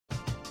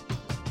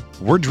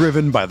We're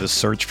driven by the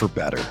search for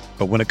better.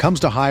 But when it comes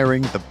to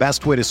hiring, the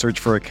best way to search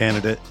for a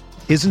candidate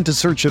isn't to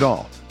search at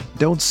all.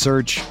 Don't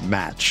search,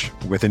 match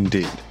with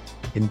Indeed.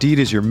 Indeed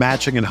is your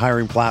matching and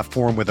hiring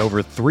platform with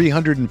over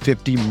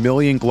 350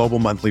 million global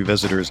monthly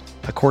visitors,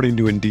 according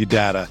to Indeed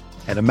data,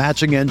 and a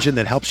matching engine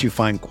that helps you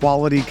find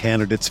quality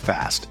candidates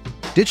fast.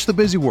 Ditch the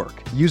busy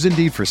work. Use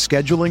Indeed for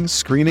scheduling,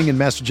 screening, and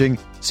messaging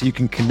so you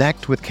can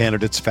connect with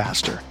candidates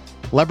faster.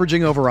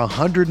 Leveraging over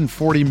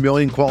 140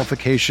 million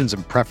qualifications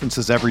and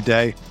preferences every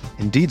day,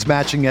 Indeed's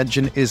matching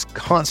engine is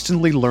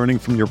constantly learning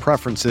from your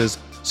preferences,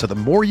 so the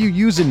more you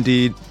use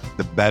Indeed,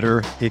 the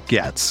better it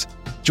gets.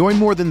 Join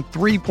more than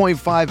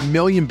 3.5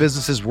 million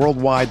businesses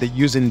worldwide that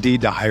use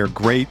Indeed to hire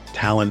great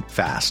talent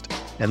fast.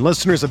 And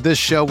listeners of this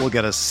show will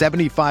get a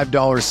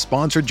 $75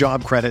 sponsored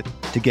job credit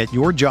to get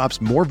your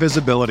jobs more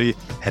visibility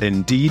at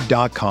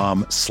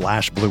Indeed.com/Blue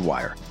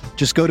Wire.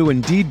 Just go to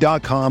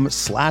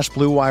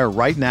Indeed.com/Blue Wire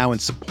right now and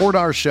support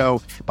our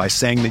show by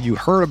saying that you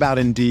heard about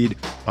Indeed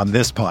on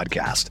this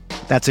podcast.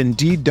 That's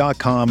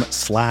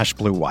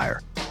Indeed.com/Blue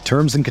Wire.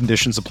 Terms and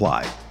conditions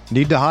apply.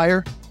 Need to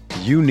hire?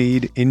 You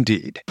need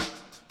Indeed.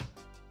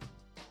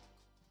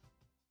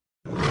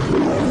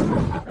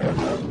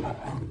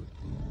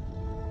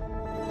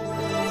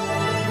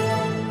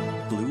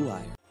 Blue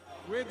Wire.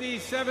 With the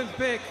 7th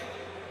pick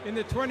in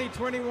the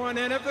 2021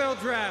 NFL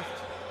Draft,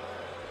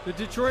 the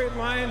Detroit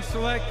Lions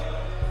select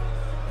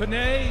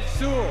Penei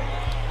Sewell,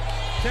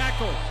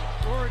 tackle,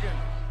 Oregon.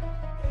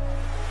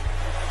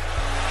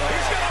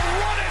 He's going to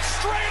run it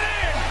straight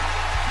in.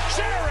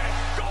 Jared,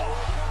 goal.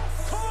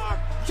 Carr,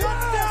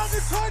 touchdown,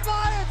 Detroit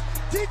Lions.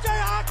 TJ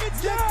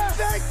Hawkinson,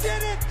 they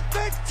did it.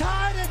 They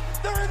tied it.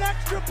 They're an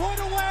extra point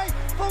away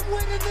from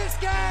winning this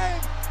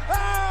game.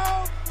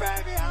 Oh,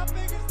 baby, how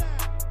big is that?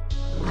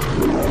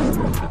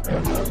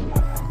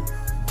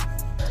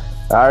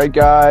 All right,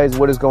 guys,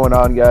 what is going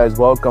on, guys?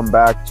 Welcome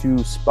back to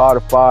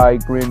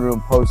Spotify Green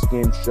Room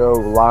Postgame Show.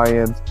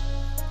 Lions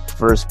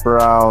versus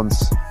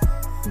Browns.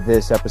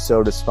 This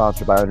episode is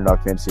sponsored by Underdog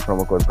Fantasy,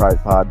 promo code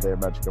PridePod. They're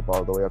matching up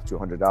all the way up to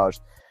 $100.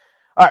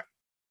 All right,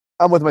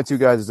 I'm with my two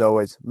guys as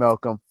always,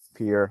 Malcolm,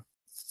 Pierre.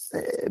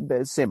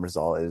 Same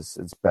result as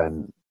it's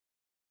been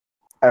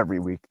every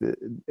week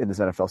in this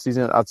NFL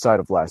season, outside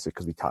of last week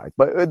because we tied.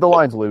 But the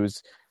Lions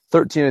lose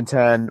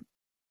 13-10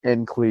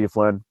 in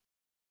Cleveland.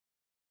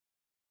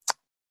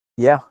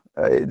 Yeah,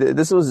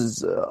 this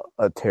was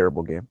a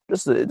terrible game.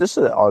 Just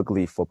an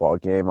ugly football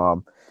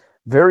game.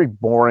 Very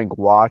boring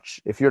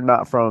watch. If you're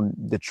not from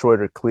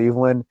Detroit or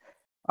Cleveland,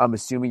 I'm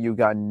assuming you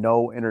got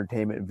no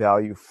entertainment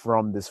value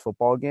from this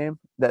football game.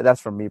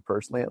 That's from me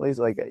personally, at least.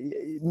 Like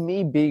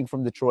me being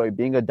from Detroit,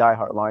 being a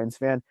diehard Lions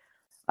fan,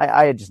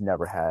 I had just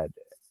never had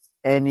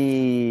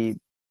any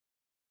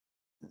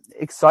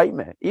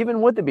excitement,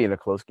 even with it being a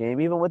close game,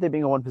 even with it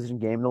being a one-position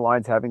game, the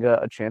Lions having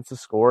a chance to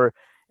score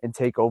and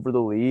take over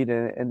the lead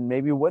and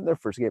maybe win their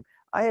first game.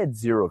 I had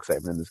zero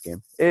excitement in this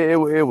game.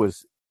 It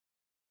was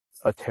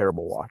a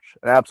terrible watch,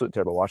 an absolute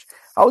terrible watch.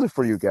 How was it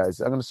for you guys?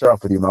 I'm going to start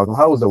off with you, Malcolm.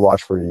 How was the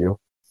watch for you?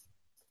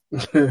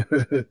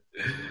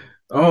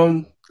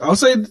 I'll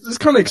say it's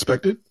kind of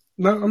expected.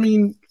 I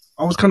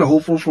was kind of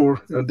hopeful for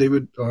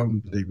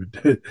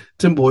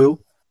Tim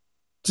Boyle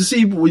to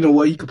see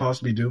what he could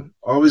possibly do.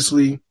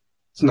 Obviously,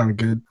 it's not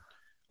good.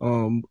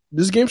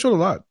 This game showed a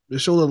lot. It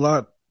showed a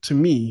lot to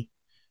me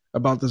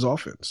about this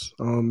offense.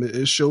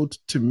 It showed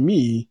to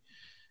me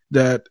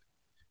that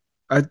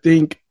I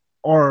think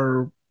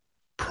our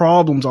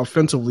problems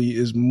offensively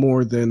is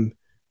deeper than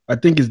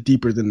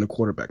the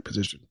quarterback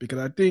position. Because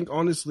I think,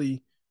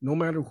 honestly, no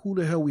matter who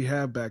the hell we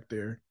have back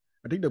there,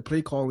 I think the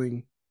play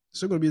calling is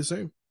still going to be the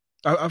same.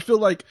 I feel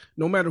like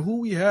no matter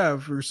who we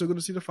have, we're still going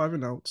to see the 5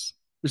 and outs.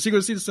 We're still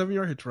going to see the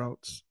 7-yard hitch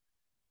routes.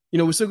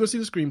 We're still going to see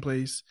the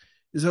screenplays.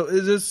 It's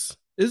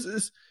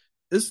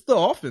the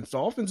offense. The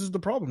offense is the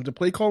problem. The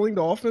play calling,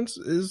 the offense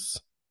is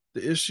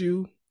the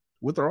issue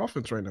with our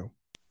offense right now.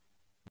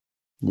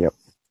 Yep.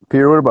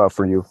 Peter, what about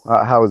for you?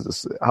 How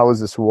was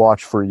this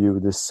watch for you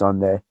this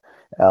Sunday?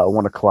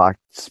 1 o'clock,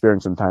 sparing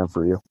some time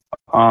for you.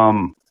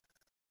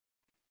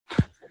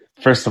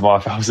 First of all,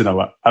 if I was I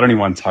don't even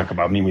want to talk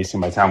about me wasting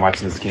my time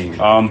watching this game.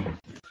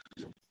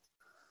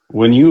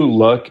 When you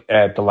look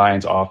at the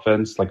Lions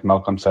offense, like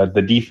Malcolm said,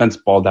 the defense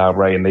balled out,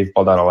 right? And they've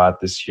balled out a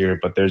lot this year,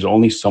 but there's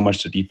only so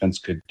much the defense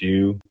could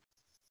do.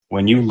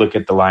 When you look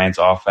at the Lions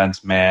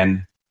offense,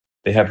 man,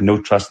 they have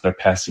no trust in their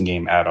passing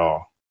game at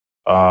all.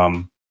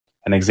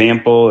 An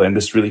example, and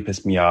this really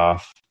pissed me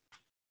off.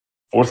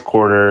 4th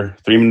quarter,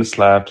 3 minutes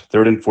left,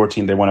 3rd and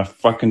 14, they want to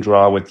fucking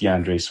draw with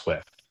DeAndre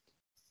Swift.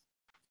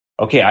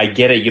 Okay, I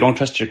get it. You don't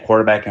trust your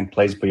quarterback in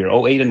plays, but you're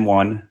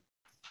 0-8-1.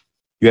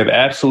 You have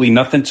absolutely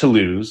nothing to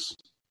lose.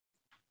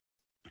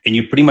 And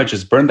you pretty much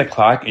just burned the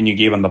clock and you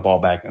gave them the ball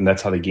back, and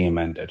that's how the game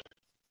ended.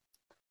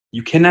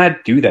 You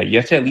cannot do that. You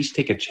have to at least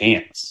take a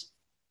chance.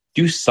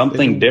 Do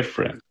something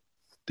different.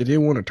 They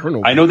didn't want to turn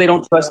over. I know they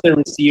don't trust their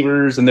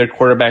receivers and their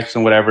quarterbacks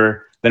and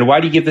whatever. Then why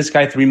do you give this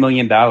guy $3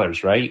 million,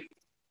 right?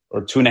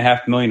 Or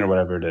 $2.5 million or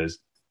whatever it is?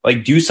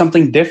 Like, do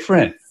something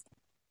different.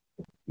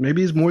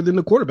 Maybe it's more than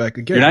the quarterback.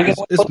 Again, You're not gonna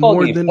win it's football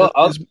more games. than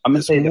I'm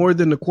gonna more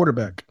than the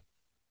quarterback.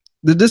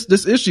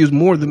 This issue is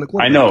more than the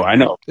quarterback. I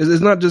know.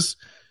 It's not just.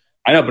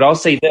 I know, but I'll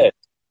say this.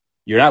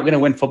 You're not going to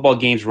win football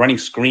games running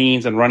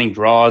screens and running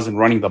draws and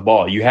running the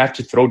ball. You have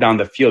to throw down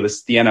the field. This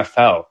is the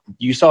NFL.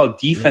 You saw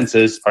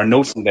defenses are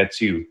noticing that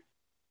too.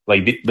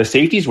 Like the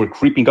safeties were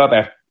creeping up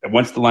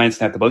once the Lions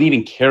snapped the ball. They didn't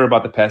even care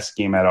about the pass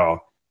game at all.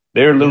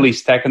 They're literally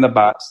stacking the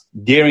box,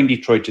 daring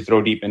Detroit to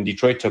throw deep, and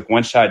Detroit took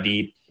one shot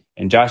deep,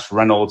 and Josh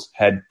Reynolds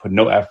had put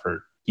no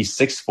effort. He's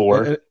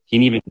 6'4". He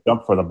didn't even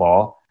jump for the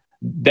ball.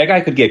 That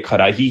guy could get cut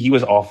out. He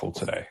was awful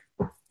today.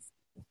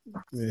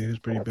 Yeah, he was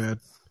pretty bad.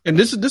 And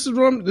this is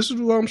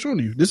what I'm showing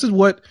you. This is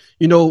what,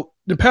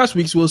 the past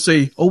weeks we'll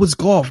say, oh, it's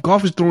Goff.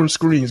 Goff is throwing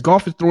screens.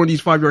 Goff is throwing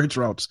these 5-yard hitch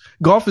routes.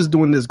 Goff is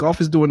doing this.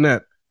 Goff is doing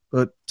that.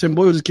 But Tim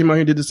Boyle just came out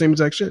here and did the same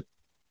exact shit.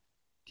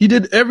 He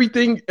did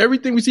everything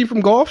we see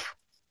from Goff,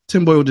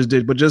 Tim Boyle just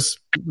did, but just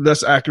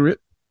less accurate.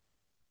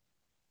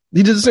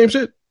 He did the same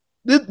shit.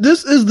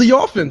 This is the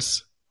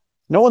offense.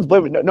 No one's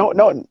blaming. No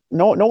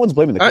one's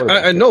blaming the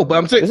quarterback. I know, but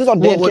I'm saying this is on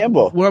Dan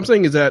Campbell. What I'm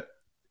saying is that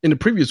in the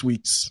previous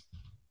weeks,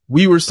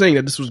 we were saying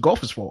that this was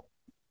Goff's fault.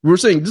 We were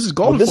saying this is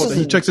Goff's fault that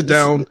he checks it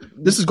down.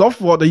 This is Goff's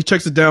fault that he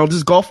checks it down. This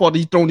is Goff's fault that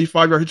he's throwing these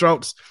 5-yard hitch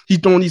routes. He's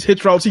throwing these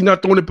hitch routes. He's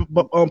not throwing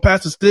it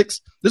past the sticks.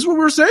 This is what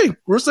we were saying.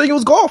 We were saying it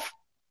was Goff.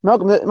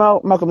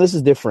 Malcolm, this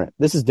is different.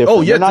 This is different.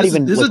 Oh yeah, this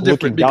is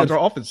different because our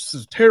offense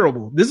is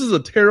terrible. This is a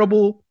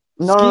terrible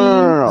scheme.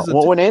 No.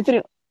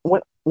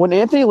 When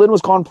Anthony Lynn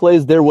was calling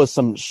plays, there was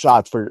some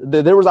shots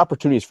there was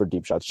opportunities for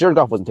deep shots. Jared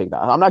Goff wasn't taking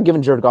that. I'm not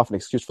giving Jared Goff an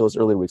excuse for those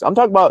early weeks. I'm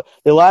talking about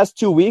the last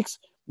 2 weeks.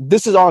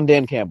 This is on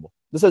Dan Campbell.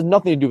 This has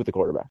nothing to do with the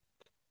quarterback.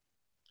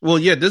 Well,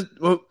 yeah.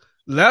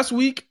 Last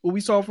week, what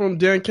we saw from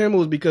Dan Campbell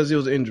was because it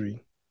was an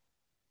injury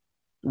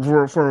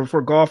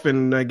for Goff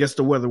and I guess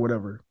the weather,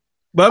 whatever.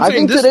 But I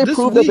think today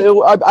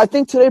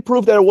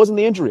proved that it wasn't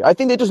the injury. I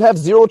think they just have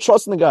zero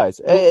trust in the guys.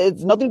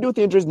 It's nothing to do with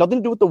the injuries, nothing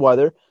to do with the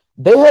weather.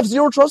 They have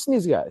zero trust in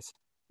these guys.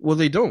 Well,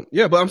 they don't.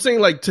 Yeah, but I'm saying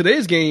like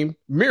today's game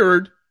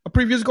mirrored a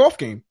previous Goff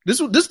game. This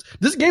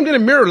game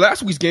didn't mirror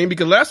last week's game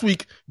because last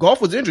week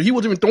Goff was injured. He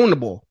wasn't even throwing the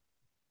ball.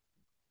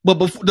 But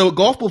the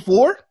Goff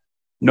before?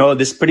 No,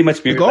 this pretty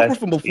much mirrored the Goff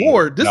from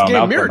before. This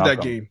game mirrored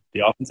that game.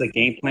 The offensive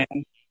game plan.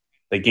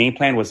 The game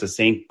plan was the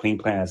same game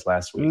plan as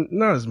last week.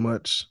 Not as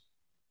much.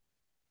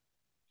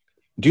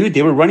 Dude,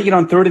 they were running it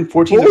on 3rd and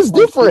 14. What was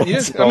different?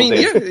 Yeah, I mean,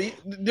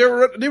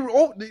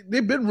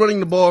 they've been running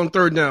the ball on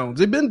 3rd downs.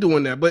 They've been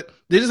doing that, but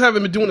they just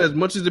haven't been doing it as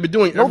much as they've been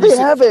doing. No, they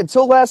haven't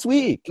until last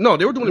week. No,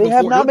 they were doing it before. They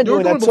have not been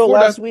doing it until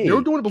last week. They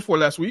were doing it before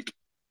last week.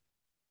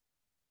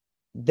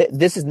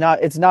 This is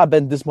not. It's not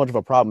been this much of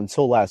a problem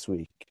until last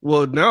week.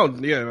 Well, now,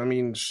 yeah, I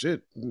mean,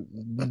 shit.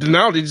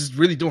 Now they just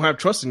really don't have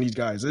trust in these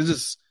guys.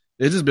 It's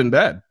just been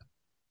bad.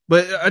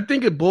 But I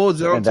think it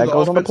boils down to the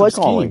offensive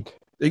scheme.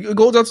 It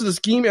goes out to the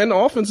scheme and the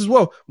offense as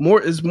well.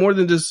 It's more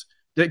than just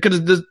that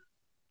because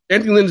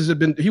Anthony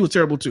Lynn he was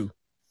terrible too.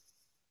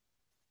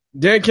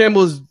 Dan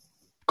Campbell's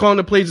calling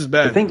the plays is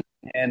bad. I think,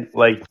 and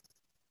like,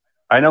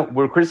 I know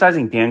we're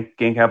criticizing Dan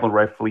Campbell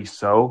rightfully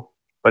so,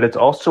 but it's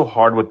also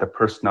hard with the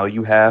personnel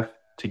you have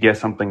to get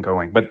something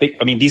going. But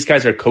these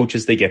guys are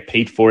coaches; they get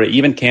paid for it.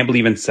 Even Campbell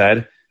even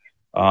said,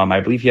 I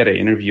believe he had an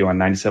interview on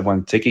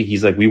 97.1 Ticket.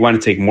 He's like, we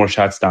want to take more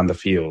shots down the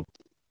field.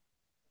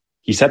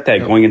 He said that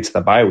going into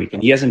the bye week,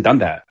 and he hasn't done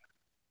that.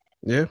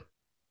 Yeah.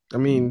 I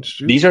mean,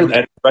 shoot. These are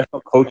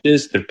professional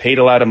coaches. They're paid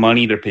a lot of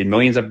money. They're paid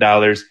millions of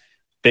dollars.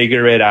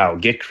 Figure it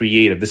out. Get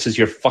creative. This is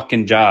your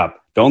fucking job.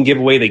 Don't give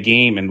away the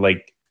game and,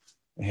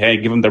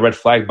 give them the red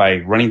flag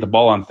by running the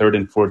ball on 3rd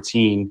and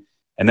 14.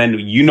 And then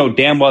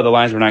damn well the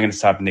Lions were not going to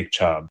stop Nick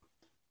Chubb.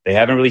 They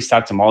haven't really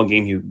stopped him all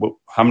game.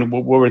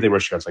 What were they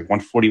rush yards? Like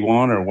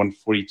 141 or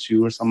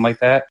 142 or something like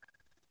that?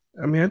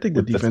 I mean, I think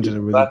the defense is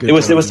a really good. It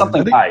was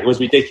something high. It was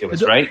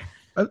ridiculous, right?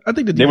 I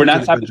think they were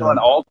not stopping the run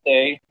all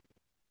day.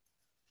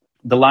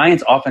 The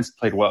Lions' offense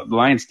played well. The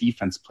Lions'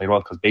 defense played well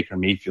because Baker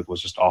Mayfield was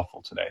just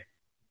awful today.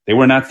 They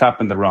were not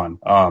stopping the run.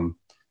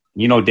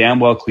 Damn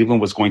well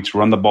Cleveland was going to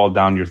run the ball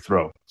down your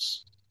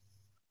throats.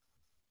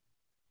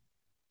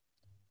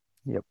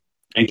 Yep.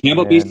 And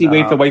Campbell basically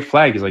waved the white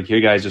flag. He's like, "Here,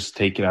 guys, just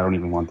take it. I don't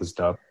even want this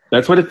stuff."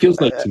 That's what it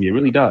feels like to me. It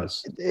really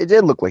does. It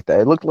did look like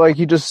that. It looked like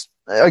he just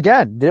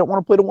didn't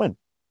want to play to win.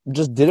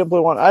 Just didn't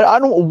play one. I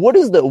don't know what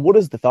is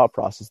the thought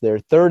process there.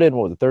 3rd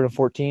and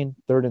 14,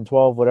 3rd and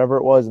 12, whatever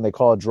it was, and they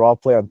call a draw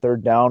play on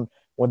 3rd down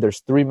when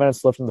there's 3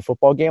 minutes left in the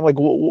football game. Like,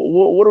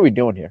 what are we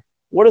doing here?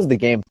 What is the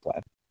game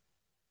plan?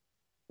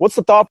 What's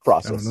the thought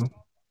process? I don't know.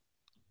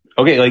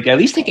 Okay, at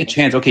least take a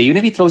chance. Okay, even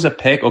if he throws a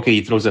pick,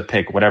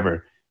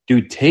 whatever.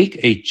 Dude, take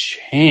a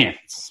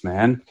chance,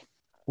 man.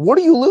 What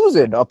are you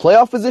losing? A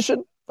playoff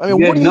position? I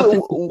mean,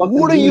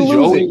 what are you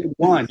losing?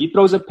 He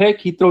throws a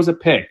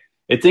pick.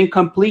 It's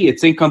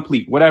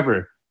incomplete,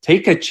 whatever.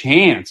 Take a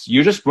chance.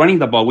 You're just running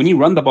the ball. When you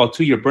run the ball,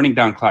 too, you're burning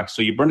down clock.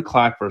 So you burn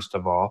clock, first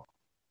of all.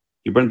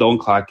 You burn the own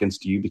clock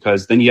against you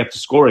because then you have to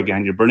score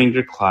again. You're burning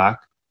your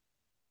clock.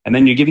 And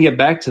then you're giving it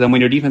back to them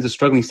when your defense is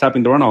struggling,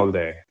 stopping the run all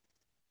day.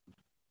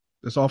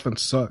 This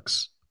offense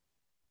sucks.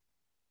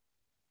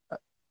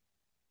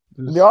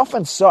 The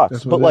offense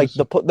sucks, but like is.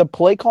 the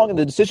play calling and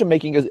the decision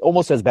making is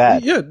almost as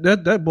bad. Yeah,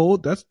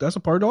 that's a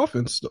part of the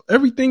offense.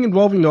 Everything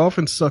involving the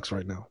offense sucks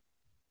right now.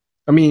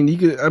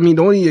 The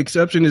only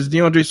exception is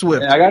DeAndre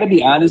Swift. I got to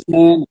be honest,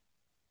 man.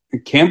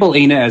 Campbell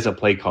ain't it as a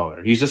play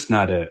caller. He's just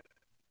not it.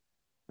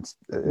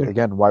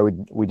 Again, why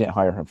we didn't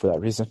hire him for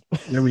that reason?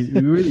 Yeah, we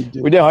really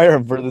did. We didn't hire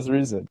him for this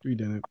reason. We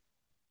didn't.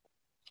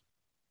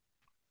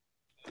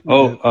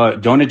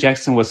 Jonah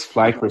Jackson was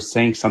flagged for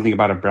saying something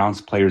about a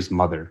Browns player's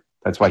mother.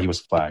 That's why he was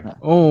flagged.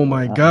 Oh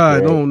my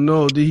God! Oh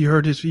no! Did he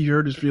hurt his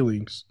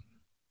feelings?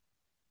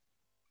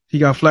 He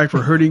got flagged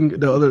for hurting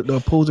the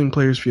opposing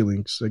player's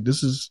feelings. Like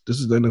this is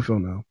the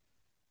NFL now.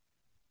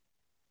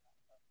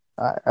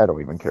 I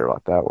don't even care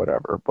about that.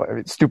 Whatever, but I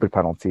mean, stupid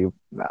penalty.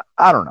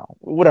 I don't know.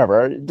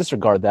 Whatever.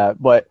 Disregard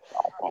that. But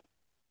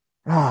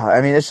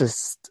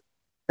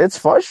it's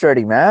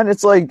frustrating, man.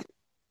 It's like,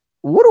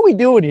 what are we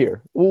doing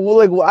here?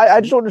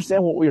 I just don't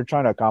understand what we are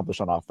trying to accomplish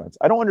on offense.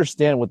 I don't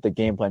understand what the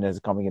game plan is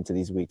coming into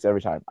these weeks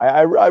every time.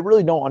 I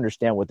really don't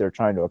understand what they're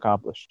trying to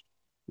accomplish.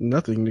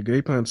 Nothing. The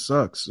game plan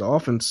sucks. The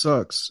offense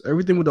sucks.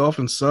 Everything with the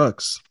offense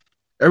sucks.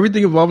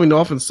 Everything involving the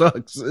offense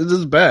sucks. It's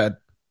just bad.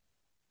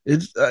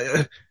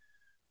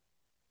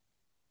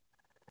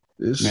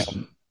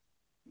 Man,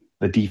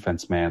 the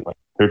defense, man. Like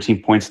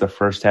 13 points the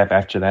first half.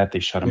 After that, they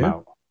shut him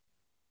out.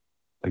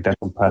 Like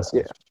that's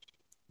impressive. Yeah.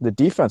 The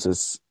defense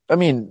is. I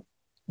mean,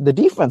 the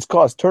defense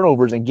caused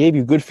turnovers and gave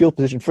you good field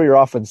position for your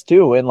offense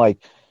too. And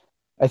like,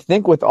 I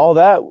think with all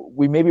that,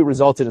 we maybe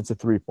resulted into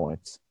 3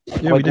 points.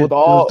 Yeah, like, we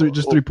did.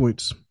 Just 3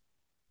 points.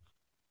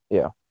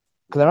 Yeah,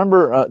 because I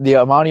remember the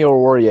Amani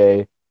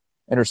Oruwariye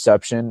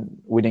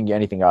interception. We didn't get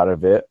anything out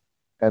of it,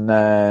 and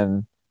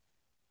then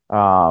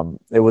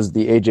it was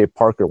the AJ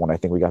Parker one. I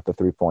think we got the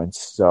 3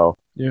 points. So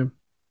yeah,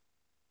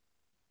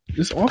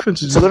 this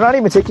offense is. So they're not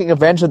even taking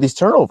advantage of these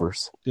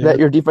turnovers that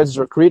your defenses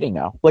are creating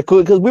now. Like,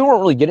 because we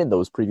weren't really getting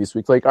those previous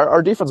weeks. Like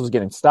our defense was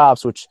getting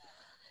stops, which,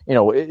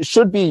 it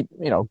should be,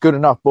 good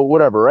enough, but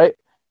whatever, right?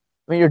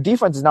 I mean, your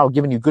defense is now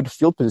giving you good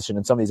field position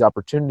in some of these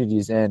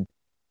opportunities, and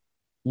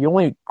you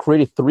only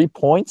created 3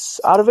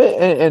 points out of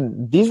it.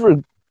 And these were,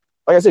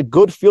 like I said,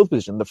 good field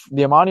position.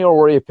 The Amani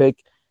Oruwariye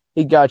pick,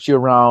 he got you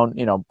around,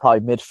 probably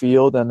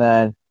midfield, and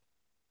then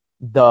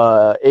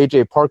the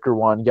AJ Parker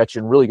one got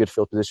you in really good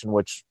field position,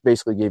 which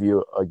basically gave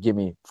you a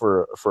gimme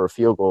for a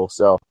field goal.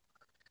 So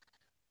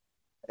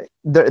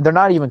they're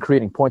not even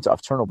creating points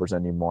off turnovers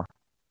anymore.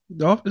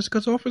 It's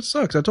because the offense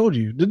sucks. I told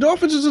you. The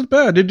offense is just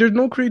bad. There's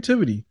no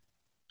creativity.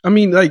 I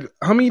mean, like,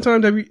 how many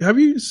times have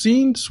you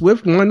seen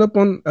Swift line up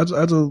as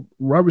a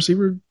wide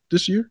receiver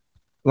this year?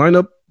 Line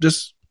up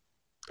just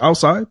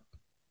outside?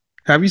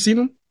 Have you seen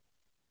him?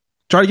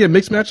 Try to get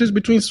mixed matches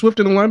between Swift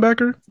and the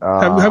linebacker?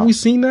 Have we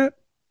seen that?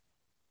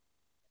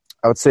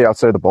 I would say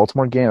outside of the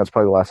Baltimore game, that's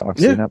probably the last time I've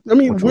seen it. I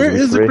mean, where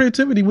is the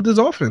creativity with this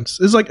offense?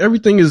 It's like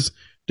everything is,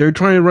 they're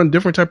trying to run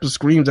different types of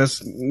screens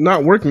that's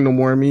not working no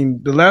more. I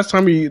mean, the last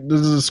time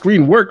the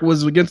screen worked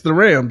was against the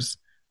Rams.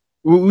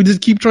 We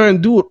just keep trying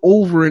to do it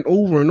over and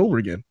over and over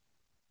again.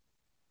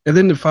 And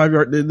then the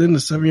 5-yard, then the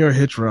 7-yard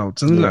hitch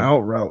routes, and then the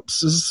out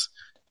routes.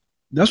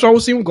 That's what I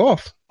was seeing with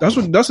Goff. That's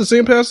the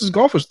same passes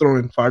Goff was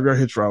throwing. 5-yard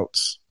hitch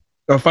routes,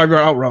 5-yard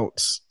out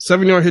routes,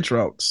 7-yard hitch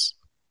routes.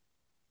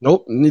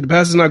 Nope, the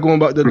pass is not going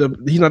by.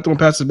 He's not throwing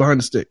passes behind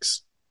the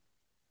sticks.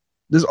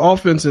 This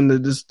offense and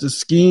the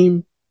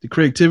scheme, the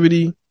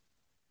creativity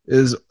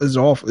is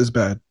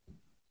bad.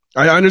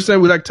 I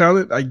understand we lack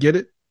talent. I get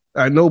it.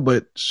 I know,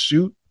 but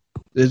shoot,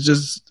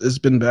 it's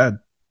been bad.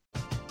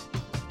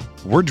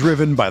 We're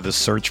driven by the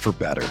search for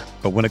better.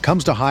 But when it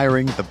comes to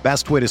hiring, the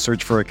best way to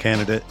search for a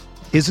candidate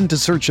isn't to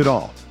search at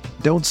all.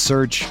 Don't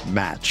search,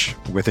 match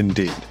with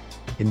Indeed.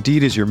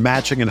 Indeed is your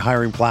matching and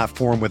hiring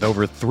platform with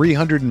over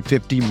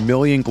 350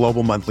 million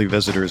global monthly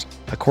visitors,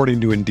 according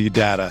to Indeed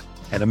data,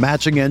 and a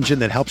matching engine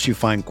that helps you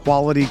find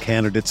quality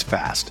candidates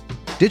fast.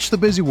 Ditch the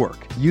busy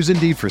work. Use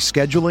Indeed for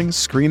scheduling,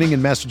 screening,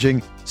 and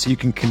messaging so you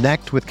can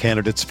connect with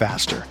candidates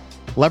faster.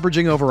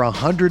 Leveraging over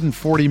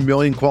 140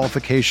 million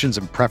qualifications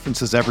and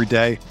preferences every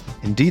day,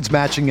 Indeed's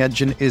matching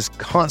engine is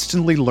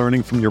constantly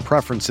learning from your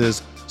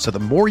preferences, so the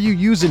more you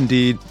use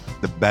Indeed,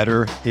 the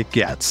better it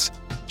gets.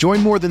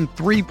 Join more than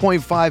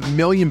 3.5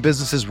 million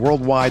businesses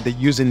worldwide that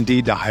use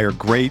Indeed to hire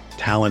great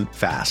talent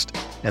fast.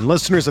 And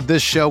listeners of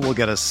this show will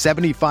get a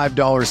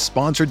 $75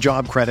 sponsored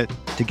job credit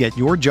to get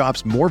your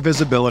jobs more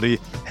visibility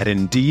at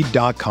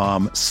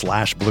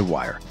Indeed.com/Blue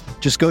Wire.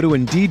 Just go to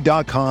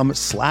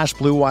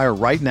Indeed.com/Blue Wire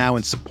right now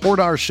and support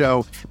our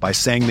show by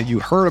saying that you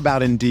heard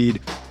about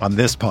Indeed on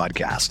this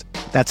podcast.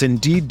 That's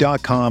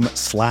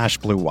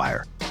Indeed.com/Blue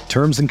Wire.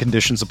 Terms and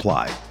conditions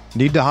apply.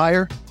 Need to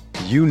hire?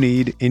 You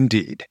need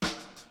Indeed.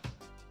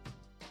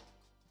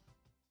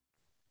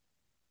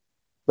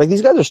 Like,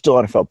 these guys are still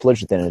NFL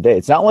players at the end of the day.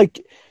 It's not like,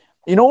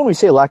 when we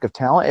say lack of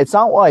talent, it's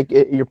not like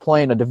you're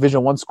playing a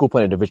Division I school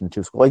playing a Division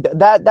II school. Like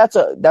that's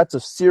a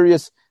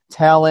serious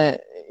talent,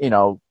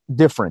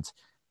 difference.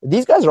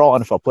 These guys are all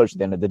NFL players at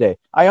the end of the day.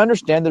 I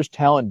understand there's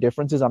talent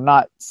differences. I'm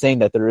not saying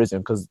that there isn't,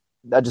 because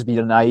that'd just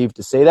be naive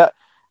to say that.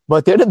 But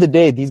at the end of the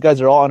day, these guys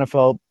are all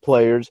NFL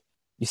players.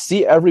 You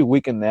see every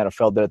week in the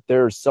NFL that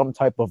there's some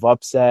type of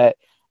upset.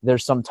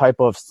 There's some type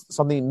of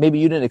something maybe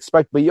you didn't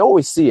expect, but you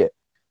always see it.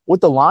 With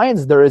the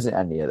Lions, there isn't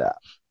any of that.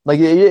 Like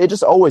it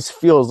just always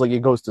feels like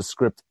it goes to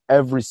script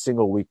every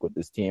single week with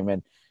this team.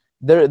 And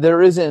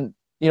there isn't,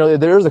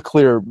 there is a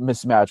clear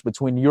mismatch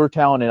between your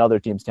talent and other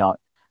teams'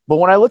 talent. But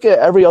when I look at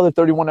every other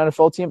 31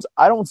 NFL teams,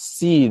 I don't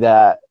see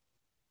that,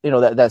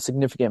 that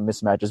significant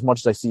mismatch as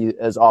much as I see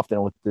as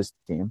often with this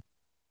team.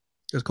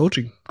 It's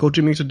coaching.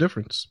 Coaching makes a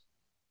difference.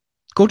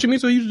 Coaching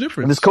makes a huge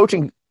difference.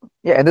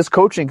 And this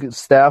coaching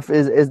staff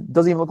doesn't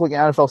even look like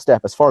an NFL staff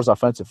as far as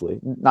offensively.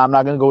 Now, I'm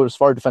not going to go as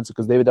far as defensive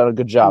because they've done a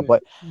good job,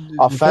 but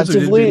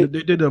offensively,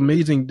 they did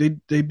amazing.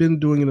 They've been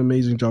doing an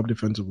amazing job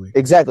defensively.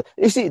 Exactly.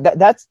 You see,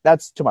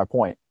 that's to my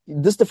point.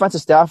 This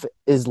defensive staff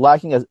is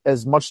lacking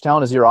as much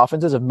talent as your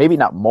offense is, if maybe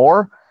not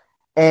more.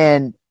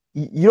 And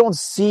you don't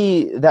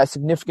see that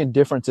significant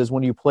differences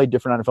when you play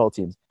different NFL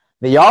teams.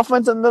 The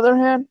offense, on the other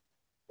hand,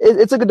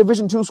 it's like a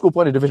Division II school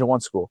playing a Division I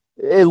school.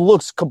 It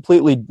looks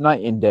completely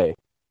night and day.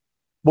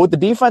 But with the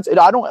defense,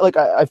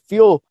 I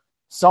feel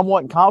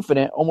somewhat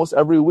confident almost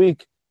every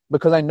week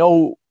because I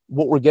know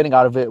what we're getting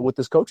out of it with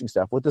this coaching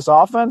staff. With this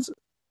offense,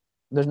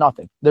 there's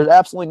nothing. There's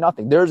absolutely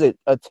nothing. There's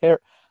a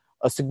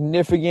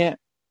significant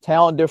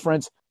talent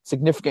difference,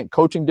 significant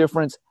coaching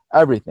difference,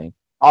 everything.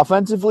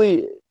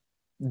 Offensively,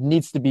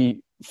 needs to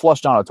be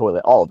flushed down a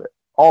toilet. All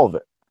of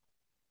it.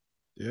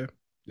 Yeah,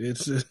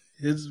 it's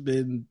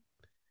been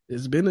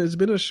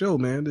a show,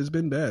 man. It's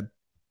been bad.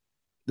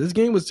 This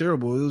game was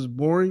terrible. It was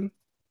boring,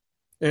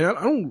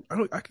 and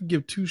I could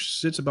give two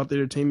shits about the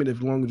entertainment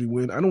as long as we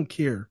win. I don't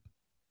care.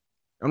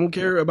 I don't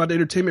care about the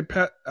entertainment.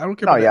 I don't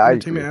care about the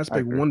entertainment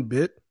aspect one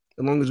bit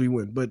as long as we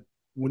win. But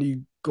when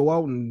you go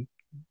out and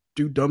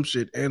do dumb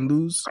shit and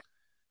lose,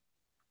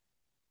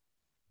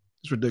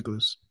 it's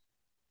ridiculous.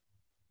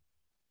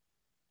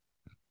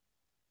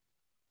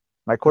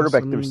 My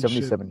quarterback threw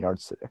 77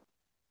 yards today.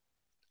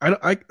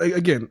 I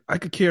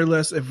could care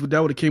less if that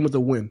would have came with a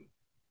win.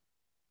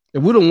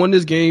 If we'd have won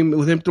this game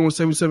with him throwing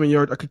 77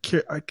 yards, I could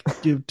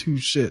give two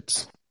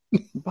shits.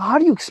 But how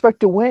do you expect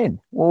to win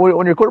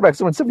when your quarterback's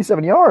throwing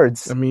 77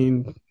 yards? I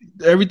mean,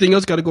 everything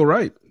else got to go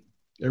right.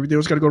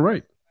 Here's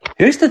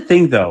the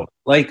thing, though.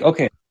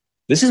 Okay,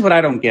 this is what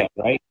I don't get,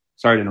 right?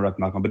 Sorry to interrupt,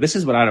 Malcolm, but this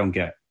is what I don't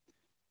get.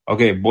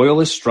 Okay,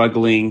 Boyle is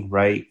struggling,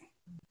 right?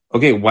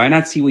 Okay, why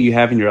not see what you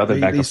have in your other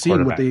backup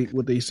quarterback?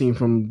 What they seen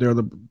from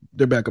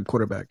their backup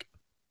quarterback.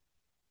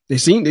 They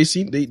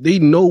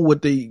know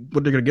what they're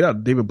gonna get out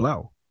of David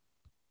Blau.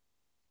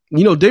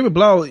 David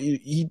Blau.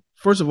 He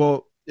first of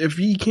all, if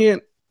he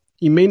can't,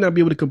 he may not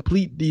be able to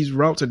complete these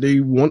routes that they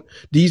want.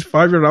 These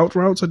 5-yard out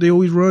routes that they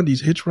always run,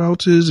 these hitch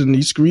routes and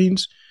these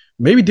screens.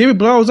 Maybe David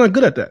Blau is not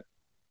good at that.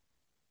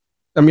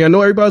 I mean, I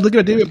know everybody's looking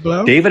at David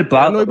Blau. David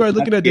Blau is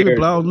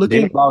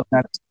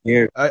not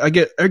scared. I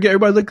get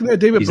everybody looking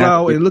at David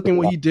Blau and looking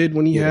what he did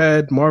when he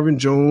had Marvin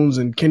Jones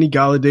and Kenny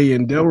Galladay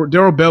and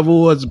Darrell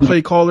Bevel as a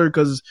play caller,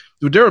 because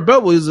Darrell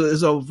Bevel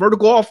is a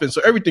vertical offense,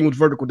 so everything was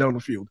vertical down the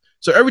field.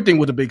 So everything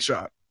was a big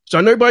shot. So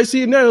I know everybody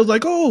seeing that. It was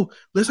like, oh,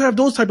 let's have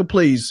those type of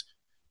plays.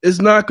 It's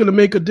not going to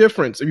make a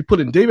difference. If you put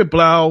in David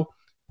Blau,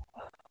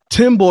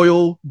 Tim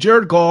Boyle,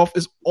 Jared Goff,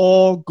 is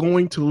all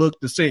going to look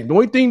the same. The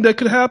only thing that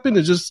could happen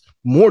is just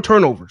more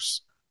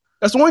turnovers.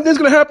 That's the only thing that's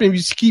going to happen if you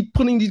just keep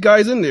putting these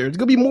guys in there. It's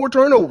going to be more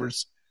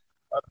turnovers.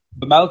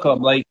 But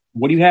Malcolm,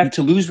 what do you have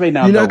to lose right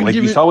now, though?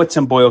 You saw what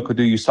Tim Boyle could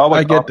do. You saw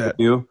what Goff could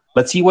do.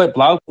 Let's see what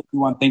Blau could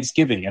do on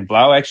Thanksgiving. And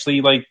Blau actually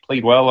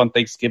played well on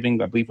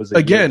Thanksgiving. I believe it was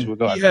a year or two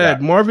ago. He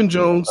had Marvin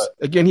Jones.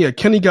 Again, he had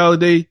Kenny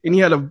Galladay, and he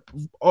had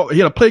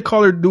a play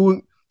caller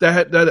doing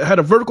that had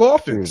a vertical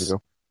offense.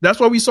 That's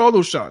why we saw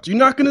those shots. You're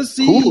not going to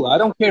see. Ooh, I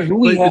don't care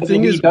who he has.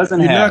 He doesn't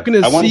have. You're not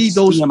going to see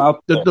those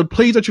the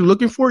plays that you're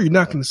looking for. You're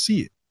not going to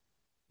see it.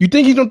 You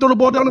think he's going to throw the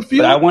ball down the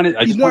field?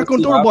 He's not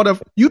going to throw the ball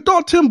down. You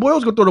thought Tim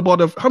Boyle's going to throw the ball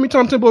down. How many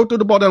times Tim Boyle threw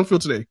the ball down the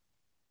field today?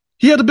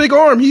 He had a big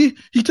arm. He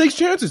takes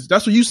chances.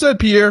 That's what you said,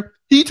 Pierre.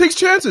 He takes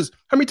chances.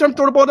 How many times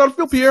throw the ball down the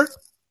field, Pierre?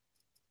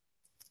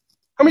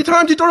 How many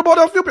times did he throw the ball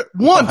down the field?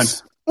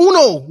 Once.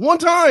 One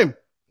time.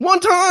 One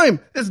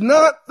time. It's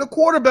not the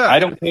quarterback. I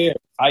don't care.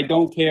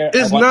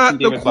 It's not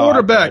the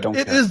quarterback.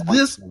 It is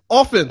this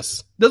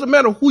offense. Doesn't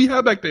matter who you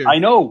have back there. I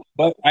know,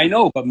 but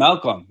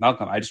Malcolm,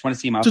 I just want to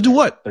see him out to do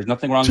what? There's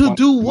nothing wrong. To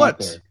do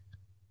what?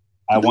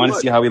 I want to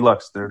see how he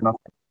looks. There's nothing.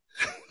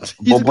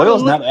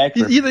 Boyle's not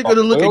accurate. He's either going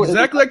to look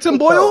exactly like Tim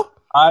Boyle.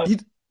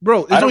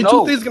 Bro, there's only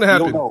two things going to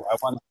happen.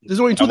 There's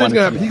only two things going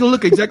to happen. He's going to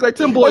look exactly like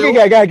Tim Boyle.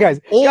 Okay, guys.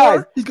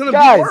 Or he's going to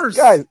be worse.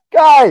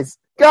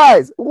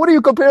 Guys, what are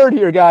you comparing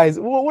here, guys?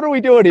 What are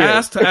we doing here?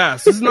 Ass to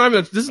ass. This is not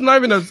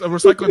even a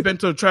recycling bin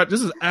to a trap.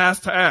 This is ass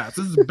to ass.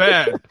 This is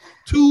bad.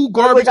 Two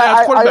garbage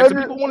ass quarterbacks that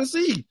people want to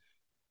see.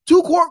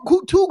 Two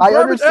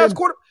garbage ass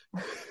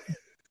quarterbacks.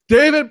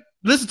 David,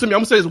 listen to me. I'm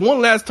gonna say this one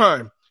last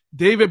time.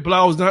 David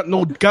Blau is not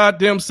no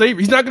goddamn savior.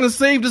 He's not gonna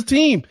save this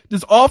team.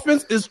 This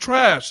offense is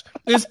trash.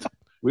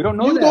 We don't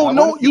know. You don't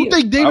know. You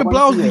think David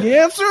Blau is the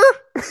answer?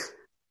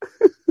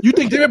 You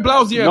think David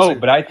Blau is the answer? No,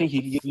 but I think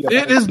he can give you.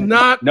 It is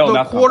not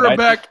the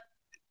quarterback.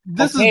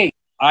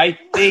 I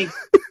think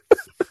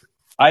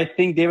I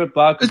think David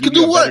Blau could give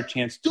you a better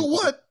chance. Do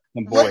what?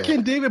 Than Boyle. What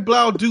can David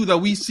Blau do that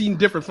we've seen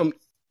different from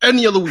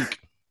any other week?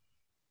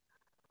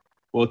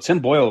 Well, Tim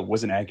Boyle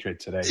wasn't accurate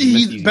today.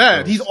 He's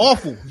bad. He's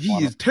awful. He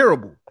is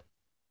terrible.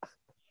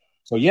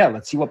 So, yeah,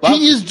 let's see what Blau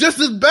He is just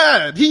as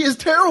bad. He is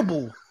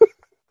terrible.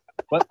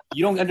 But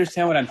you don't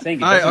understand what I'm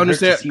saying. I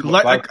understand.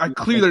 I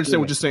clearly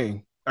understand what you're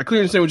saying.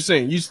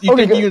 You think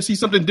you're going to see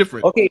something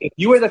different. Okay, if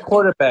you were the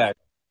quarterback.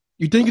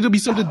 You think it'll be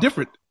something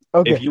different.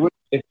 Okay.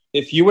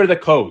 If you were the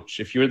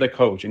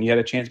coach, and you had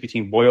a chance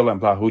between Boyle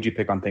and Blau, who'd you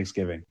pick on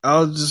Thanksgiving?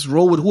 I'll just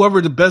roll with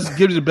whoever gives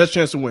you the best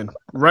chance to win.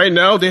 Right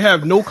now, they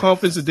have no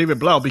confidence in David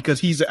Blau because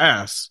he's an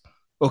ass.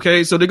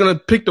 Okay, so they're gonna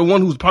pick the one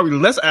who's probably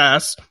less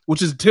ass,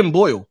 which is Tim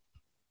Boyle.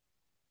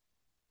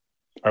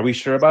 Are we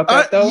sure about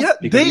that though? Yeah,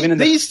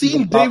 they've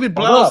seen David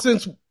Blau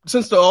since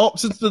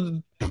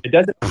the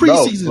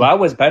preseason. Blau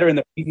was better in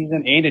the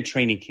preseason and in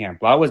training camp.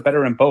 Blau was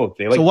better in both.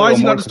 So why is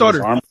he not the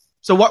starter?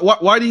 So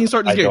why did he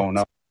start this game? I don't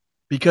know.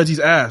 Because he's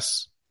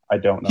ass. I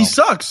don't know. He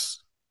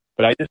sucks.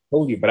 But I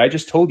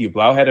just told you.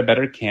 Blau had a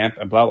better camp,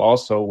 and Blau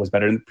also was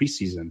better in the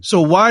preseason.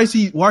 So why is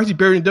he buried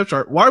in the depth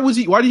chart? Why did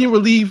he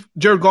relieve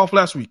Jared Goff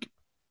last week?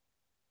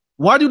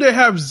 Why do they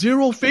have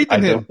zero faith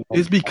in him?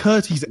 It's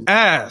because he's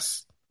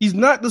ass. He's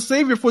not the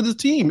savior for this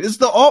team. It's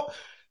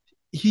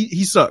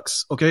he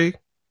sucks. Okay,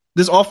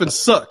 this offense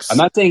sucks. I'm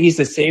not saying he's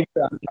the savior.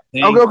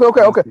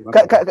 Okay.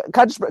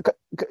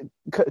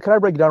 Can I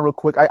break it down real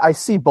quick? I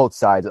see both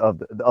sides of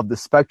the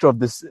spectrum of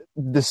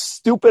this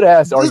stupid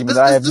ass argument.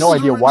 I have no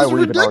idea why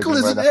we're even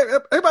arguing right now.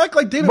 Everybody act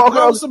like David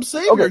Blau is some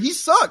savior. Okay. He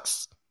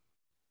sucks.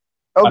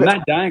 Okay. I'm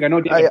not dying. I know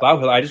David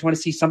Blau. I just want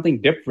to see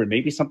something different.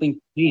 Maybe something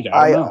change.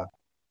 I don't know.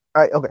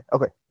 All right, okay.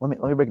 Let me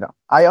break it down.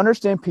 I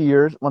understand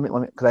Pierre's. Let me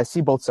because I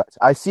see both sides.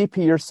 I see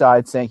Pierre's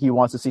side saying he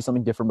wants to see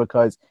something different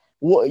because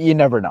you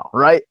never know,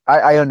 right?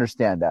 I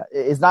understand that.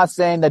 It's not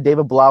saying that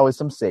David Blau is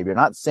some savior.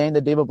 Not saying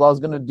that David Blau is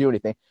going to do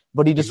anything,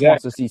 but he just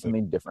wants to see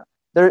something different.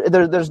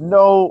 There's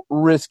no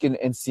risk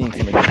in seeing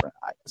something different.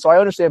 So I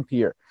understand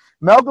Pierre.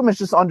 Malcolm is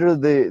just under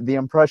the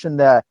impression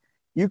that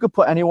you could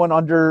put anyone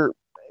under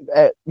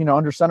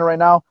center right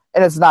now,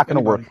 and it's not going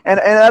to work. And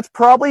that's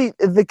probably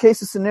the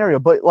case of scenario.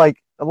 But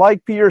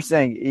like Pierre's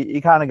saying,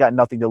 you kind of got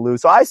nothing to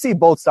lose. So I see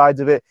both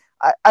sides of it.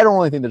 I don't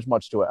really think there's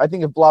much to it. I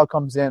think if Blau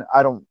comes in,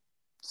 I don't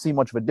see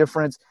much of a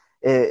difference.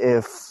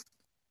 If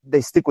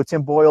they stick with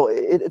Tim Boyle,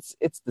 it's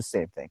the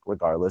same thing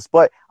regardless.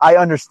 But I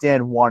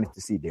understand wanting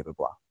to see David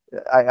Blau.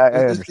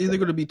 It's either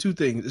going to be two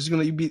things. It's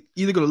going to be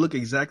either going to look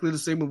exactly the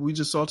same as we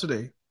just saw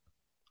today,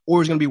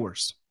 or it's going to be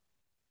worse.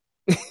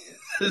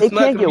 It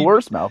can't get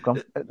worse,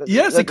 Malcolm.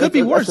 Yes, it could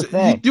be worse.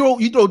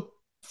 You throw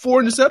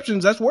 4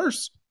 interceptions. That's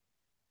worse.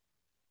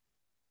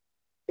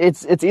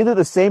 It's either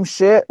the same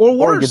shit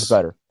or it gets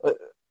better.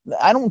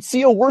 I don't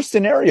see a worse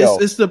scenario.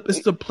 It's the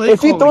play.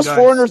 If he throws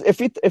if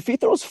he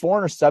throws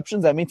 4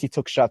 interceptions, that means he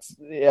took shots.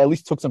 At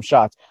least took some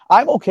shots.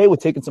 I'm okay with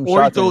taking some shots.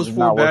 Or he throws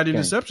 4 bad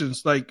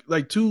interceptions,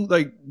 like 2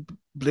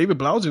 David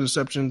Blau's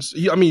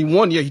interceptions.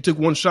 One, he took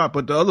 1 shot,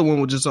 but the other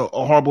one was just a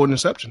horrible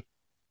interception.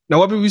 Now,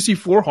 what if we see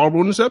 4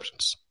 horrible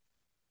interceptions?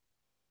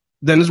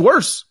 Then it's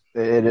worse.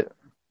 It's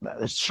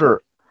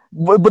sure.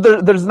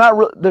 But there's not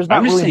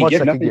really much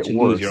that could get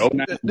worse.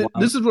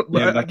 This is what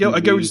I get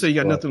what you're saying.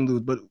 You got nothing to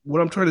lose. But what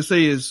I'm trying to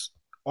say is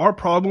our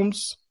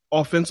problems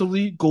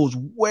offensively goes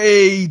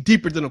way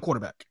deeper than a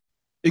quarterback.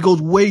 It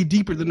goes way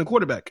deeper than the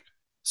quarterback.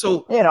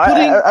 So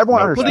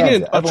putting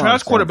in a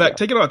trash quarterback,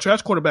 taking out a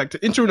trash quarterback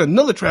to enter in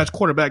another trash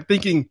quarterback,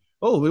 thinking,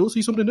 we'll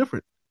see something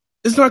different.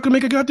 It's not going to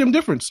make a goddamn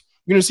difference.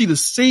 You're going to see the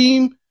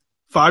same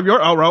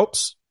 5-yard out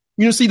routes.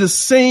 You're going to see the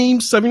same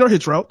 7-yard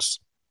hitch routes.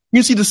 You're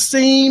going to see the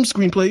same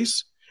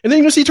screenplays. And then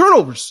you're going to see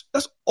turnovers.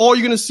 That's all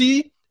you're going to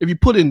see if you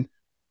put in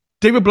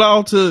David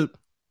Blau to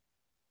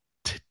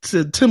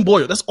Tim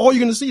Boyle. That's all you're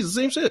going to see is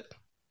the same shit.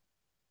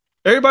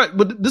 Everybody,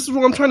 but this is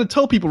what I'm trying to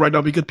tell people right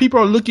now because people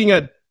are looking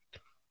at.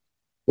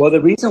 Well, the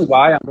reason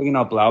why I'm bringing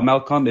up Blau,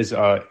 Malcolm, is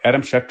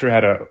Adam Schefter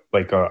had a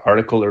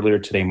article earlier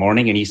today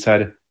morning, and he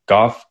said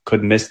Goff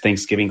could miss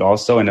Thanksgiving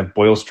also, and if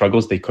Boyle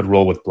struggles, they could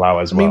roll with Blau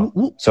as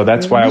well. So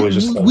that's why I was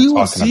just talking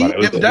about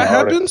it. If that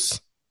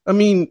happens, I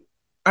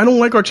don't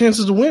like our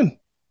chances to win.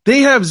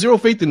 They have zero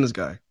faith in this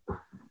guy.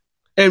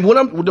 And what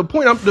I'm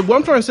trying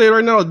to say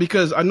right now is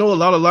because I know a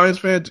lot of Lions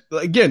fans,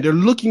 again, they're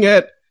looking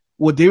at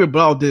what David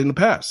Blau did in the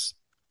past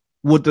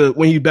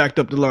when he backed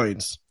up the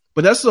Lions.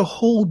 But that's a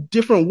whole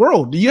different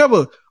world. You have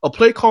a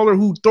play caller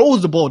who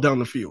throws the ball down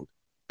the field.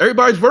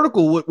 Everybody's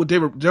vertical with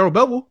Darrell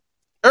Bevel.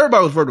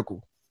 Everybody was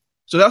vertical.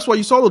 So that's why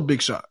you saw those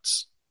big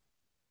shots.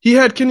 He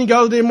had Kenny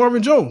Galladay and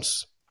Marvin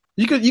Jones.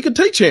 You could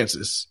take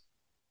chances.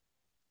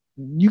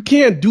 You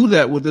can't do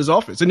that with this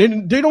offense,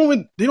 and they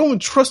don't even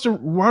trust the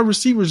wide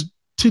receivers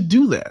to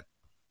do that.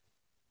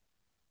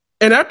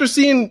 And after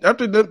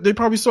they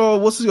probably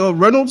saw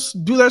Reynolds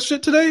do that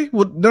shit today,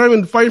 with not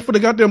even fighting for the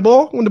goddamn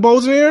ball when the ball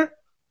was in the air.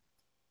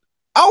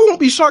 I won't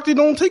be shocked they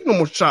don't take no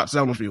more shots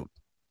down the field.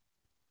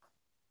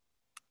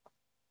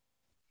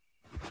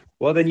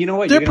 Well, then you know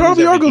what? They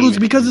probably are going to lose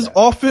because this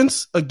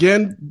offense,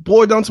 again,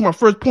 boiled down to my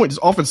first point, this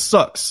offense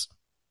sucks.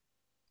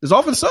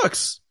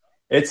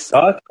 It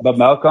sucks, but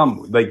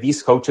Malcolm, like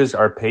these coaches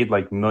are paid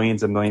like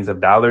millions and millions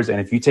of dollars,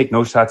 and if you take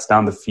no shots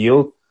down the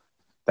field,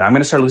 then I'm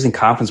going to start losing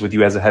confidence with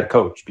you as a head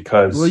coach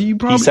because he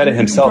said it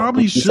himself. You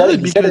probably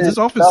should because this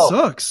offense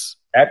sucks.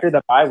 After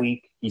the bye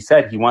week, he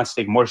said he wants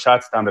to take more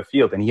shots down the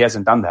field, and he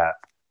hasn't done that.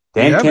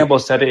 Dan Campbell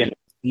said it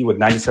in with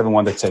 97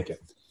 won the ticket.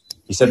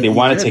 He said they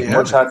want to take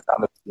more shots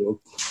down the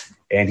field,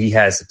 and he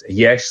has.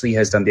 He actually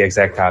has done the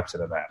exact opposite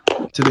of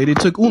that. Today they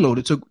took uno.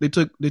 They took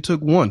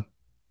one.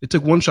 They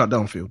took one shot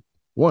downfield.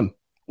 One.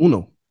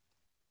 Uno.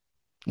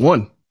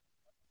 One.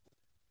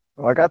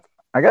 Well,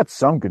 I got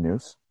some good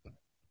news.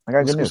 I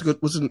got good news.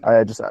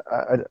 I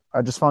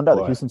just found out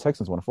the Houston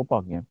Texans won a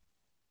football game.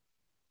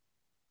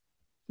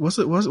 Why is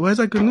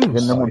that good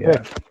news? Number one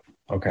pick.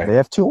 Okay. They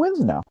have 2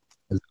 wins now.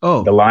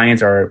 Oh. The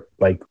Lions are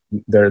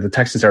the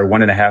Texans are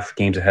 1.5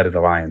 games ahead of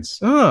the Lions.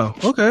 Oh,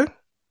 okay.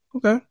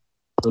 Okay.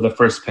 For the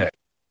first pick.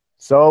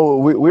 So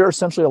we're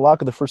essentially a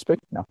lock of the first pick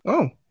now.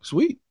 Oh,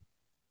 sweet.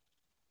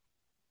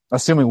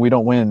 Assuming we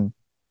don't win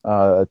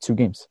 2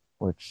 games,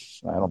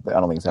 which I don't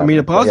think it's happening.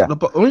 I mean,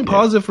 the only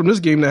positive from this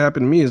game that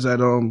happened to me is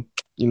that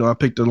I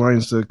picked the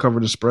Lions to cover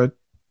the spread.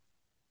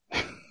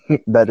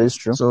 That is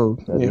true. So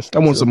I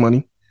want some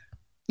money.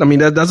 I mean,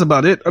 that's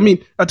about it. I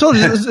mean, I told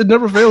you it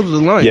never fails with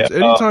the Lions. Yeah.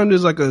 Anytime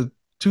there's like a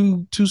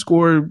two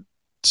score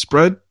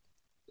spread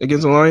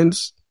against the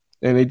Lions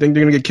and they think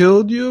they're gonna get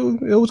killed,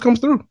 it always comes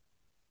through.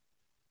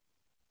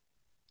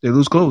 They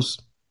lose close.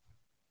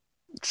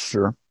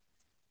 Sure.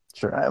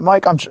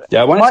 Mike, I'm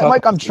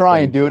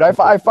trying, dude.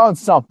 I found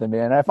something,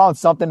 man. I found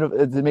something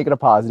to make it a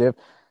positive.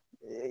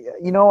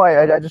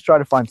 I just try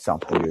to find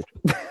something, dude.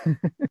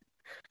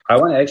 I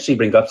want to actually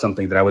bring up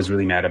something that I was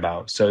really mad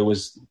about. So it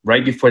was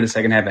right before the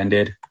second half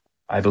ended.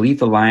 I believe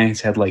the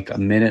Lions had like a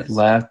minute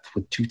left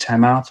with 2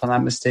 timeouts, if I'm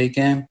not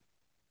mistaken.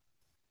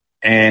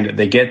 And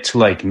they get to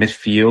like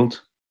midfield,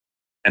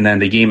 and then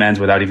the game ends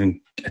without even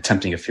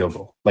attempting a field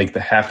goal. Like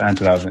the half ends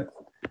without it.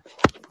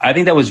 I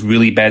think that was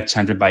really bad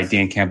centered by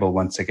Dan Campbell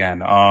once again.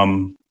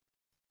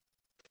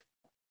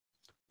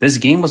 This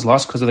game was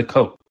lost because of the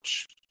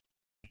coach.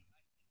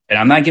 And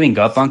I'm not giving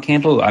up on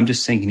Campbell. I'm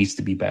just saying he needs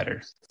to be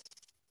better.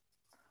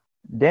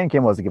 Dan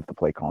Campbell has to give the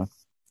play calling.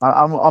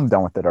 I'm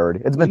done with it already.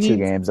 It's been 2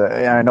 games.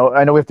 I know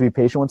we have to be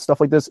patient with stuff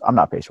like this. I'm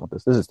not patient with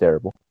this. This is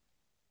terrible.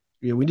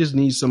 Yeah, we just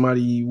need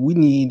somebody. We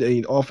need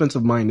an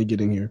offensive mind to get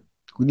in here.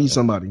 We need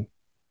somebody.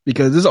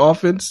 Because this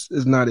offense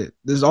is not it.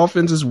 This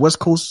offense is West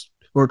Coast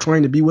or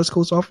trying to be West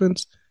Coast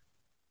offense.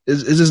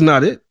 Is just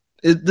not it.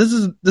 This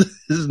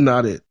is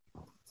not it.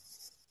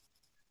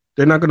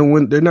 They're not gonna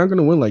win. They're not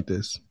gonna win like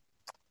this.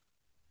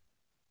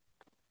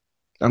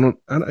 All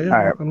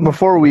right.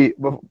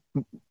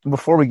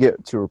 Before we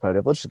get too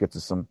repetitive, let's just get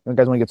to some. You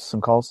guys want to get to some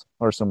calls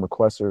or some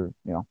requests or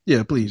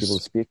Yeah, please. People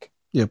to speak.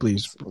 Yeah,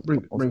 please.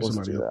 Bring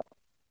somebody up.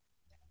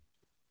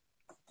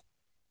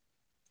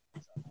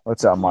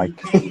 What's up,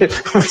 Mike?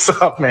 What's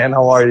up, man?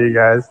 How are you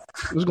guys?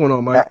 What's going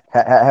on, Mike?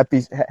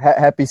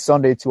 Happy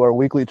Sunday to our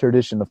weekly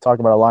tradition of talking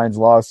about a Lions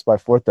loss by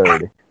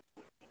 4:30.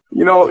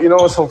 You know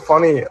what's so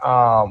funny?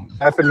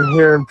 I've been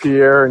hearing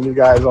Pierre and you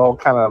guys all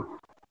kind of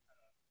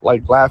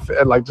like laugh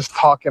at like just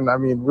talking. I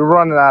mean, we're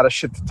running out of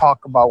shit to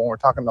talk about when we're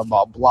talking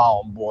about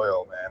Blau and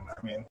Boyle, man.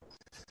 I mean,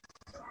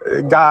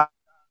 God.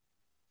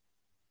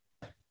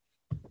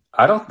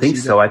 I don't think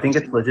so. I think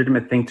it's a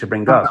legitimate thing to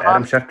bring up.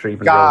 Adam Schefter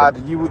even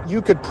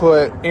you could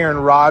put Aaron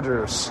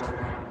Rodgers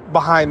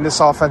behind this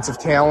offensive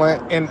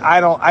talent, and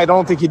I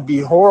don't think he'd be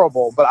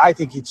horrible, but I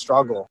think he'd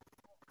struggle.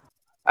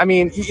 I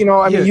mean, you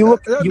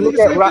look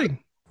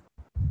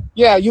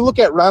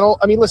at Reynolds.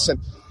 I mean,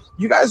 listen,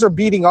 you guys are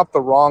beating up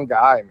the wrong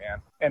guy,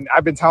 man. And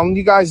I've been telling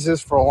you guys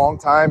this for a long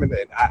time, and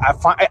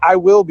I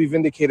will be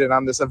vindicated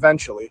on this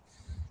eventually.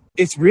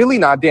 It's really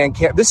not Dan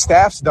Campbell. This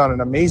staff's done an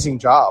amazing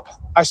job.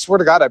 I swear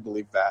to God, I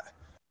believe that.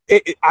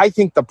 I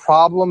think the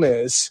problem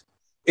is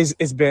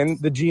been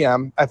the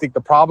GM. I think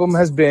the problem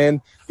has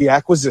been the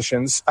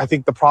acquisitions. I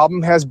think the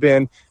problem has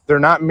been they're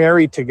not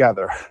married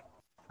together.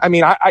 I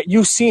mean,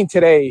 you've seen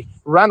today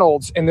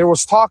Reynolds, and there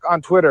was talk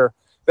on Twitter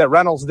that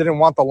Reynolds didn't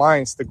want the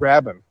Lions to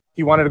grab him.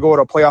 He wanted to go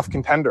to a playoff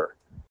contender.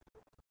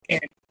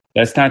 And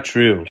that's not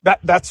true.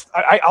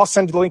 I'll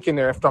send you the link in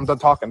there after I'm done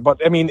talking.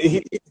 But I mean,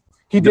 he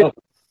did. No,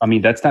 I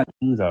mean, that's not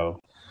true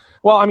though.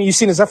 Well, I mean, you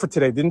seen his effort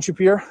today, didn't you,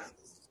 Pierre?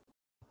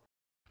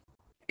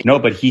 No,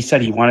 but he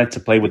said he wanted to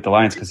play with the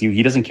Lions because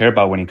he doesn't care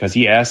about winning because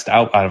he asked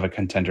out of a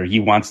contender.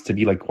 He wants to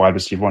be like wide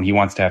receiver one. He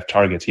wants to have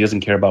targets. He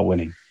doesn't care about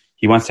winning.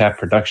 He wants to have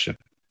production.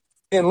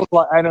 And look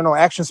like, I don't know,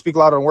 actions speak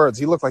louder than words.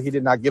 He looked like he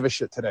did not give a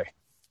shit today.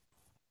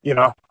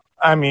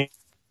 I mean,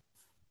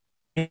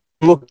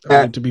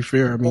 to be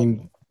fair,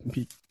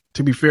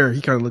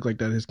 he kind of looked like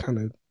that his kind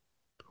of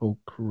whole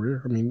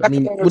career. I mean,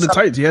 with the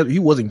Titans, he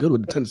wasn't good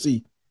with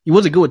Tennessee. He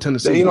wasn't good with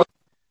Tennessee.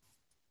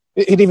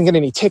 He didn't even get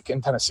any tick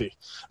in Tennessee.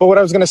 But what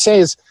I was going to say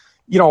is,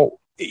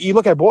 you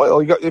look at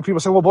Boyle.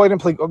 People say, well, Boyle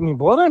didn't play. I mean,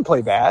 Boyle didn't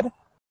play bad.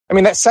 I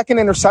mean, that second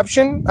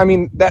interception, I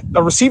mean, that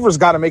a receiver's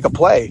got to make a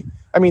play.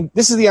 I mean,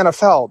 this is the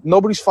NFL.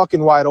 Nobody's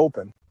fucking wide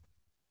open.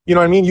 You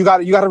know what I mean? You got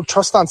to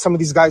trust on some of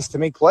these guys to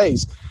make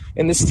plays.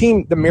 And this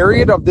team, the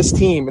myriad of this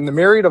team and the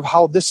myriad of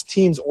how this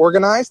team's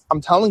organized,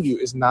 I'm telling you,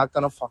 is not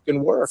going to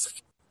fucking work.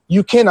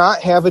 You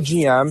cannot have a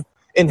GM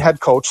and head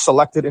coach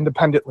selected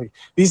independently.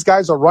 These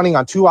guys are running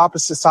on two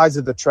opposite sides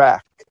of the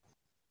track.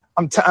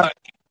 All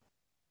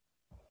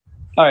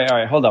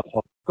right. Hold up.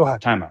 Go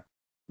ahead. Time out.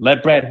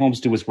 Let Brad Holmes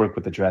do his work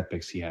with the draft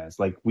picks he has.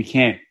 Like, we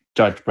can't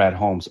judge Brad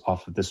Holmes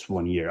off of this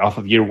 1 year, off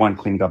of year one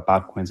cleaning up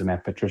Bob Quinn's and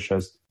Matt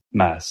Patricia's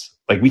mess.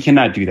 Like, we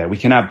cannot do that. We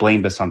cannot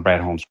blame this on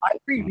Brad Holmes. I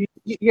agree.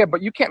 Yeah,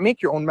 but you can't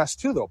make your own mess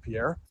too, though,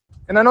 Pierre.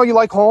 And I know you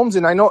like Holmes,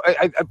 and I know,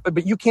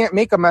 but you can't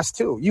make a mess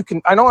too. You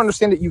can. I don't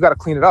understand that you got to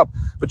clean it up,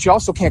 but you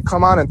also can't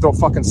come on and throw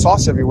fucking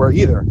sauce everywhere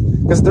either,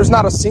 because there's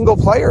not a single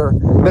player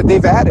that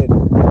they've added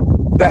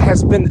that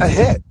has been a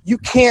hit. You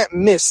can't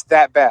miss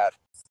that bad.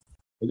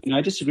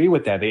 I disagree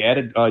with that. They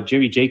added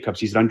Jerry Jacobs.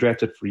 He's an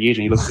undrafted free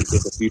agent. He looks like he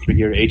has a future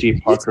here.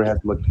 AJ Parker has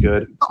looked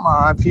good. Come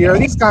on, Pierre.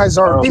 These guys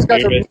are low end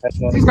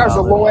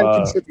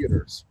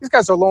contributors. These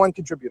guys are low end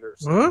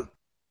contributors. Huh?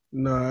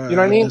 No, you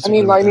know what I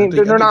mean? I mean,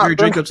 they're not. Jerry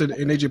Jacobs and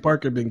AJ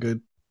Parker have been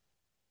good.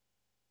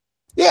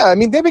 Yeah, I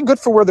mean, they've been good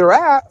for where they're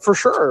at for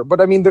sure.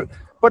 But I mean,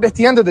 but at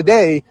the end of the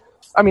day,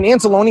 I mean,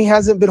 Anzalone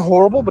hasn't been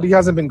horrible, but he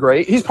hasn't been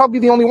great. He's probably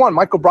the only one.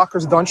 Michael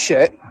Brocker's done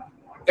shit.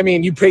 I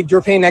mean, you're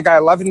paying that guy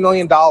 $11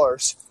 million,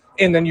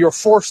 and then you're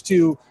forced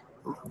to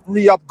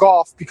re-up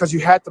golf because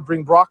you had to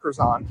bring Brockers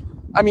on.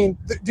 I mean,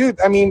 dude,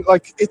 I mean,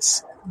 like,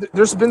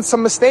 there's been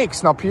some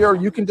mistakes. Now, Pierre,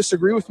 you can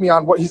disagree with me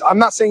on what I'm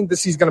not saying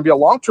he's going to be a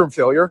long-term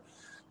failure,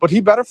 but he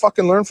better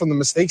fucking learn from the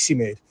mistakes he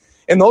made.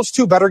 And those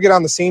two better get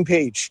on the same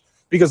page.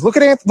 Because look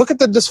at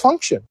the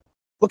dysfunction.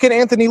 Look at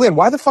Anthony Lynn.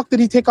 Why the fuck did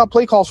he take out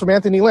play calls from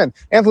Anthony Lynn?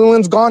 Anthony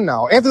Lynn's gone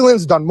now. Anthony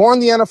Lynn's done more in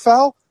the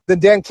NFL than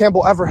Dan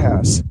Campbell ever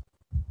has.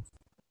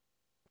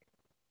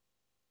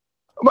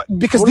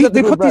 Because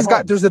they put these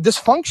guys, there's a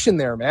dysfunction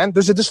there, man.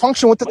 There's a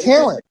dysfunction with the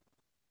talent.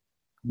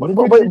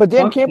 But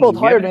Dan Campbell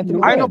hired Anthony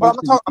Lynn. I know, but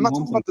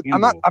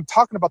I'm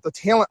talking about the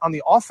talent on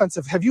the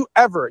offensive. Have you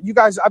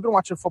guys, I've been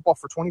watching football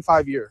for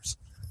 25 years.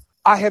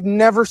 I have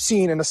never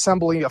seen an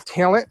assembly of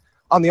talent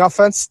on the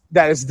offense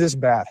that is this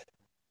bad.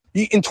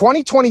 In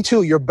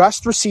 2022, your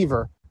best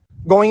receiver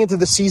going into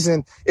the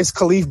season is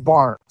Khalif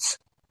Barnes.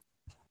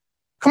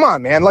 Come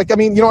on, man. Like, I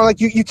mean, you know, like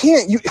you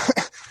can't,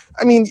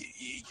 I mean,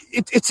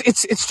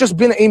 it's just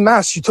been a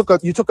mess. You took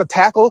a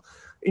tackle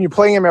and you're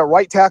playing him at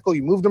right tackle.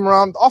 You moved him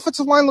around. The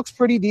offensive line looks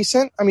pretty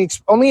decent. I mean,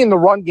 only in the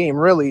run game,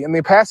 really. In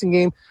the passing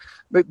game,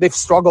 they've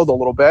struggled a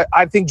little bit.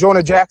 I think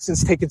Jonah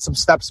Jackson's taken some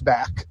steps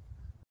back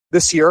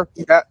this year.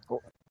 Yeah.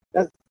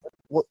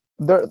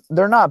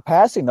 They're not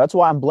passing. That's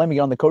why I'm blaming it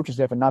on the coaching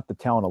staff and not the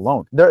talent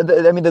alone.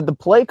 I mean, the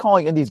play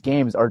calling in these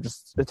games are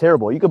just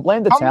terrible. You could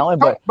blame the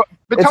talent, but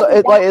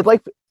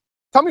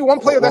tell me one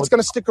player that's going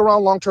to stick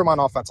around long term on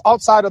offense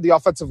outside of the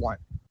offensive line.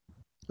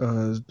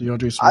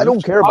 DeAndre Swift. I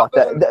don't care about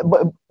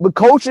that. But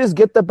coaches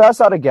get the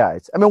best out of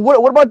guys. I mean,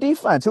 what about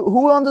defense?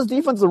 Who on this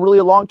defense is really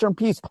a long-term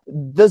piece?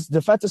 This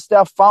defensive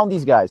staff found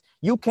these guys.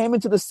 You came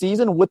into the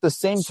season with the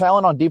same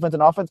talent on defense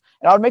and offense,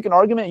 and I would make an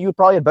argument you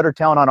probably had better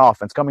talent on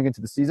offense coming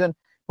into the season,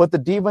 but the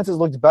defenses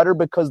looked better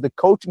because the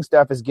coaching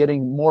staff is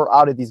getting more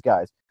out of these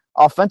guys.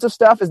 Offensive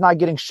staff is not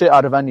getting shit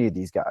out of any of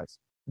these guys.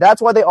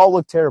 That's why they all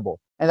look terrible,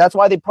 and that's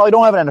why they probably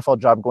don't have an NFL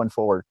job going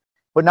forward.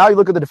 But now you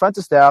look at the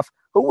defensive staff.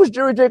 Who was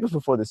Jerry Jacobs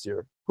before this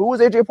year? Who was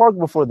AJ Parker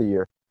before the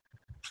year?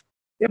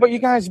 Yeah, but you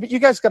guys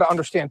got to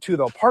understand too,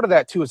 though. Part of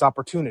that too is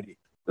opportunity.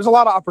 There's a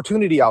lot of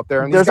opportunity out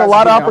there, and there's a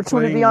lot of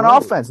opportunity on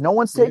offense. No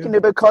one's taking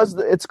it because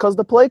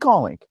the play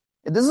calling.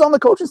 This is on the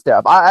coaching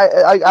staff.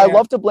 I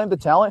love to blame the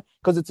talent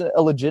because it's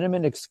a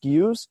legitimate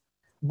excuse.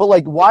 But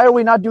like, why are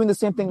we not doing the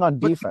same thing on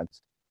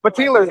defense? But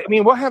Taylor, I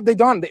mean, what have they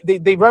done?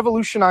 They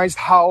revolutionized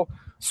how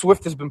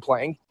Swift has been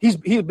playing. He's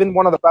been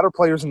one of the better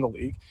players in the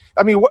league.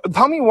 I mean,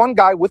 tell me one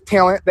guy with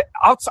talent that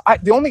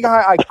outside. The only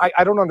guy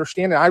I don't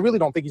understand, and I really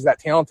don't think he's that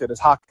talented, is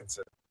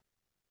Hawkinson.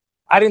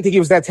 I didn't think he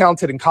was that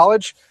talented in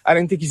college. I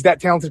didn't think he's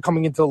that talented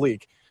coming into the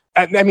league.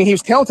 I mean, he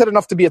was talented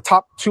enough to be a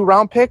top 2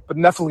 round pick,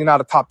 but definitely not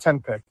a top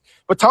 10 pick.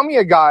 But tell me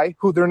a guy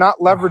who they're not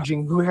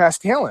leveraging who has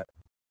talent.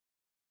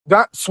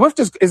 Swift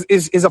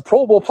is a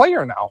Pro Bowl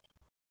player now.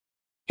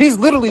 He's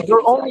literally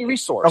their only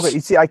resource. Okay, you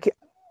see,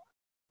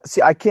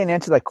 I can't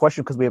answer that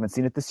question because we haven't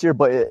seen it this year.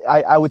 But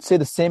I would say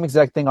the same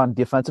exact thing on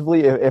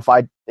defensively if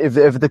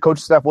the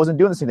coaching staff wasn't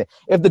doing the same thing.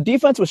 If the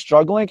defense was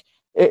struggling,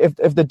 if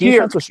the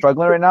defense was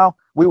struggling right now,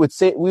 we would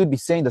be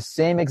saying the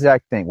same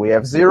exact thing. We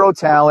have zero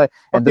talent,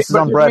 and this is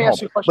on Brett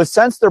Holmes. But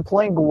since they're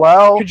playing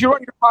well, could you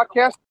run your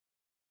podcast?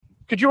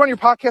 Could you run your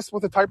podcast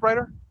with a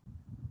typewriter?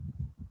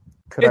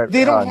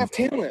 They don't have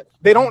talent.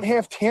 They don't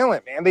have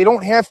talent, man. They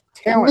don't have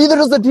talent. Neither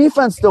does the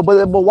defense, though.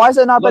 But why has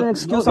that not been an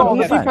excuse on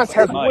defense? The defense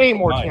has way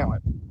more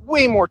talent.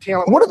 Way more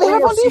talent. What do they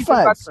have on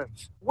defense?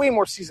 Way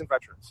more seasoned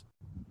veterans.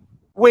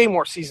 Way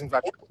more seasoned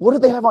veterans. What do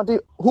they have on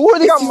defense? Who are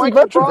these seasoned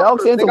veterans?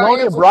 Alex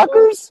Anzalone and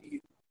Brockers?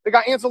 They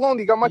got Anzalone.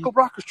 They got Michael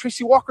Brockers.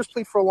 Tracy Walker's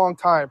played for a long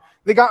time.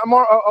 They got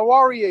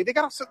Awarie.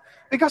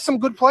 They got some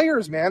good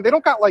players, man. They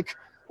don't got like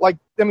Like,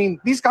 I mean,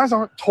 these guys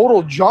aren't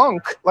total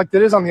junk like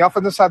it is on the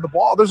offensive side of the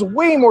ball. There's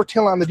way more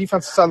talent on the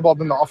defensive side of the ball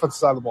than the offensive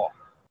side of the ball.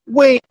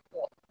 Way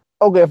more.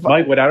 Okay,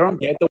 Mike, what I don't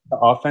get though, the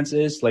offense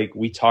is like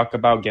we talk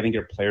about getting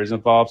your players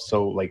involved.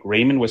 So like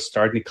Raymond was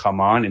starting to come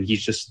on, and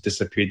he's just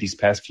disappeared these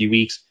past few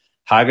weeks.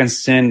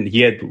 Hogginson, he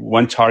had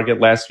one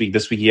target last week.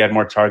 This week he had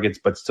more targets,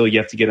 but still you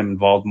have to get him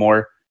involved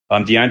more.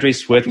 DeAndre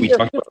Swift, we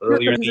talked about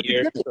earlier in the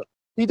year.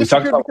 We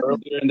talked about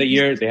earlier in the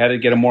year. They had to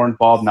get him more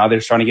involved. Now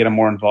they're starting to get him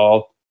more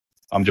involved.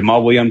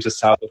 Jamal Williams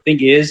is out. The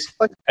thing is,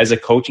 as a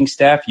coaching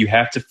staff, you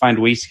have to find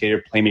ways to get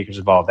your playmakers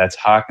involved. That's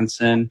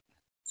Hawkinson,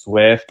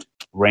 Swift,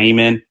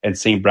 Raymond, and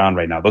St. Brown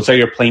right now. Those are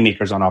your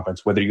playmakers on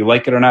offense. Whether you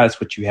like it or not, that's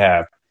what you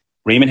have.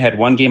 Raymond had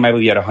one game, I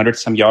believe he had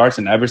 100-some yards,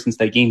 and ever since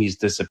that game, he's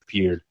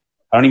disappeared.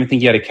 I don't even think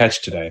he had a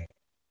catch today.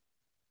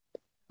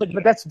 But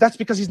that's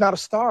because he's not a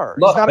star.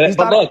 Look,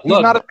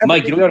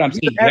 Mike, you know what I'm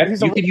saying?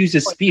 You could use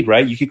his speed,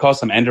 right? You could call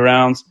some end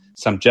arounds,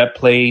 some jet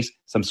plays,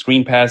 some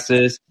screen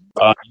passes,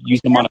 use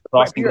him on a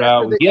crossing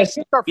route. Yes,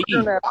 start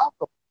figuring that out.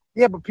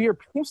 Yeah, but Pierre,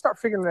 teams start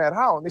figuring that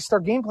out, and they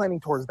start game planning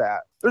towards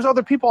that. There's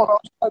other people on the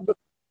outside, but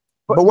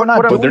we're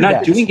not. But they're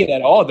not doing it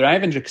at all. They're not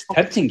even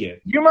attempting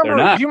it. You remember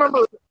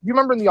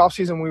in the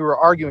offseason we were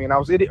arguing, and I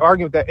was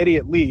arguing with that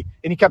idiot Lee,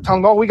 and he kept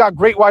telling me, "Oh, we got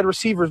great wide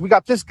Receivers. We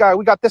got this guy,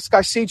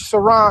 Sage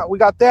Surratt, we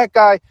got that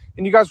guy,"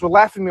 and you guys were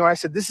laughing at me when I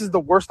said, "This is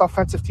the worst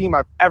offensive team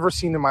I've ever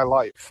seen in my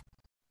life."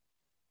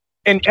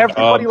 And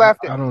everybody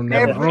laughed at me.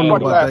 I don't know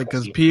about that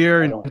because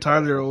Pierre and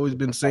Tyler have always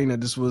been saying that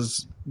this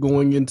was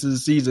going into the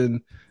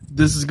season.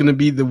 This is going to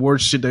be the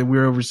worst shit that we've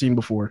ever seen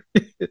before.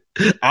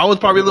 I was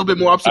probably a little bit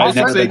more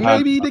optimistic, saying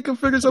maybe they can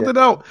figure something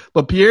out.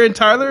 But Pierre and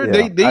Tyler,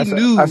 they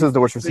knew. This is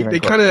the worst they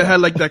kind of had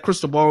like that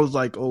crystal ball. Was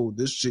like, oh,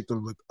 this shit gonna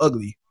look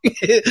ugly.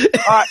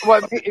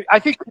 Well, I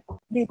think,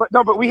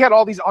 but we had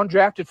all these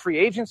undrafted free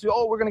agents.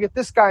 Oh, we're gonna get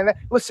this guy and that.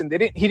 Listen,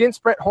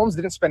 Holmes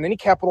didn't spend any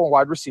capital on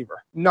wide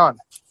receiver. None.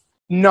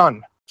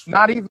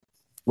 Not even.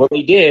 Well,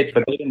 they did,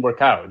 but they didn't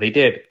work out. They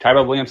did.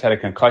 Tyrell Williams had a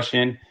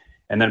concussion,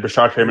 and then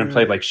Rashard Perriman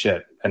played like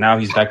shit, and now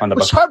he's back on the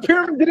bus. Rashard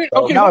Perriman didn't.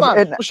 Okay, hold on.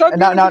 Rashard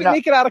Perriman didn't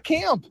make it out of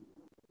camp.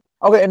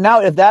 Okay, and now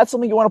if that's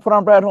something you want to put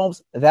on Brad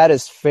Holmes, that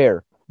is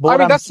fair.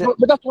 But that's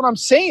what I'm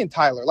saying,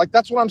 Tyler. Like,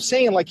 that's what I'm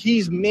saying. Like,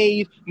 he's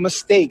made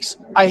mistakes.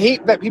 I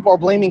hate that people are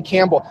blaming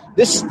Campbell.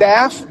 This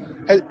staff,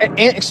 and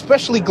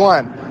especially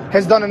Glenn,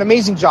 has done an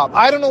amazing job.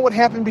 I don't know what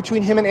happened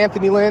between him and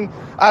Anthony Lynn.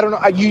 I don't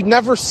know. You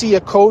never see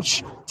a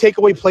coach take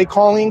away play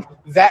calling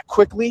that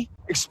quickly,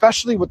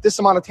 especially with this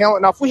amount of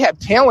talent. Now, if we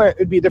had talent,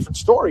 it'd be a different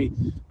story.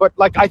 But,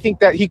 like, I think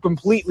that he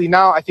completely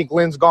now, I think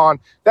Lynn's gone.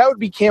 That would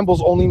be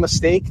Campbell's only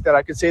mistake that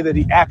I could say that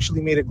he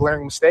actually made a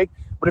glaring mistake.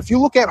 But if you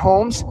look at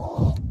Holmes,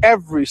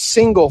 every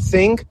single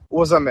thing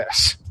was a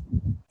miss.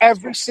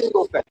 Every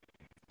single thing.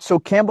 So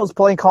Campbell's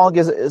playing calling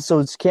is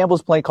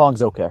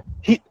okay.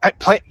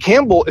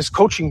 Campbell is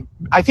coaching.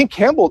 I think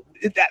Campbell.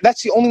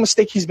 That's the only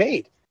mistake he's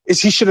made.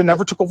 Is he should have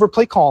never took over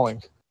play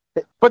calling.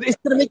 But it's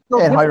going to make no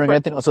and hiring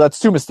Anthony. So that's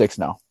two mistakes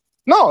now.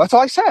 No, that's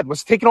all I said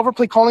was taking over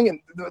play calling,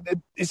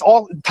 and it's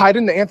all tied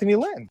into Anthony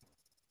Lynn.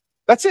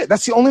 That's it.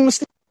 That's the only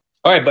mistake.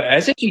 All right, but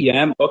as a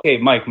GM, okay,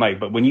 Mike,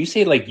 but when you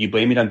say like you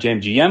blame it on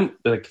GM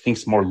like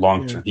thinks more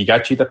long term. He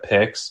got you the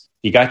picks,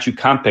 he got you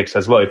comp picks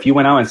as well. If you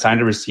went out and signed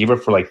a receiver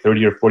for like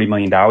 $30 or $40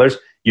 million,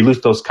 you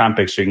lose those comp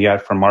picks you can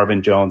get from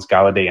Marvin Jones,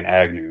 Galladay, and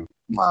Agnew.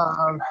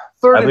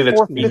 Third and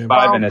fourth, fifth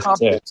round comp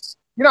picks.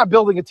 You're not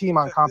building a team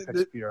on comp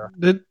picks, Pierre.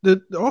 You are.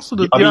 That's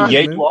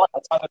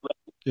how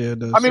it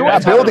does. I mean,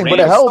 not building, but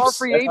it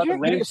helps.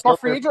 Getting a star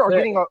free agent or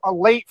getting a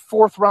late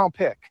fourth round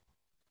pick.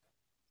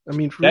 I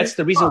mean, that's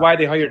the reason why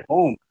they hired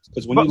Holmes.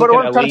 Because when you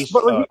look at LA's,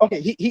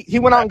 he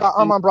went out and got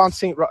Amon Brown,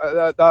 St.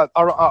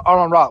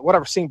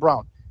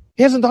 Brown.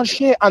 He hasn't done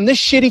shit on this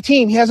shitty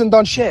team. He hasn't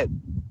done shit.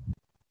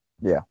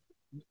 Yeah.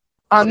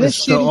 On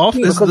this shitty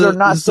team, because they're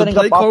not setting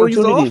up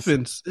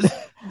opportunities.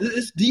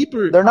 It's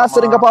deeper. They're not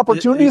setting up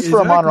opportunities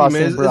for Amon-Ra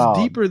St. Brown. It's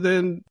deeper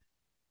than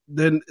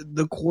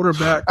the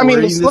quarterback. I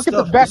mean, let's look at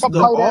the backup.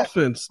 The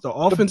offense. The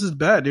offense is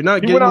bad. They're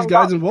not getting these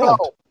guys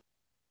involved.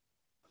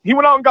 He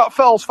went out and got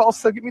Fells. Fells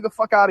said, "Get me the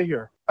fuck out of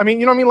here." I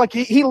mean, you know what I mean? Like,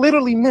 he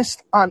literally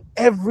missed on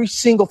every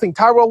single thing.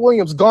 Tyrell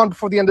Williams gone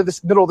before the end of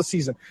this middle of the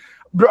season.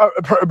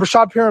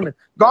 Rashard Perriman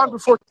gone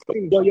before.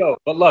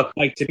 But look,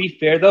 like, to be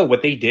fair though,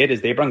 what they did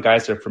is they brought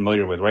guys they're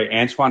familiar with, right?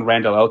 Antoine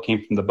Randall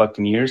came from the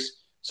Buccaneers,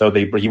 so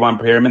he wanted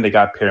Perriman. They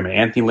got Perriman.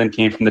 Anthony Lynn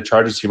came from the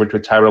Chargers. He worked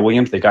with Tyrell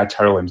Williams. They got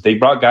Tyrell Williams. They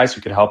brought guys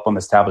who could help them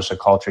establish a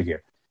culture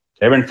here.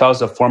 Aaron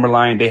Fells, a former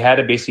Lion, they had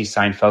to basically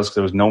sign Fells because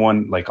there was no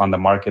one like on the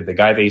market. The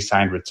guy they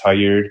signed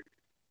retired.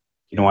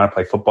 You don't want to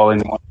play football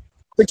anymore.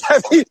 But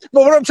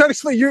what I'm trying to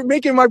explain, you're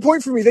making my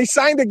point for me. They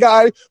signed a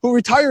guy who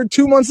retired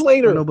 2 months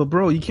later. No, but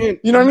bro, you can't.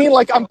 You know what I mean?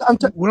 Like,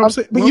 what I'm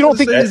saying, but you don't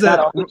think that's not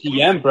on the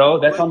GM, bro?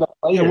 That's on the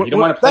player. You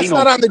don't want to play. That's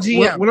not on the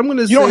GM. What I'm going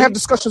to say, you don't have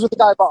discussions with the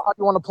guy about how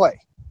you want to play.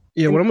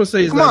 Yeah, what I'm going to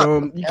say is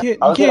that you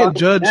can't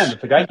judge.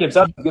 If the guy gives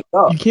up, he gives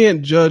up. You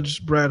can't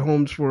judge Brad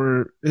Holmes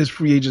for his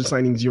free agent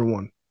signings year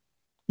one.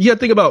 You got to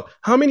think about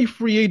how many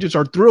free agents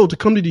are thrilled to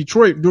come to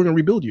Detroit during a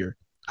rebuild year.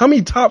 How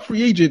many top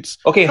free agents?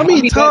 Okay, how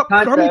many top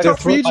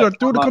contracts- free agents are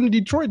thrilled to come to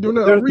Detroit during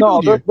the They're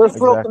rebuild year?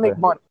 thrilled to make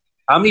money.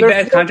 How many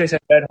bad contracts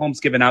have Brad Holmes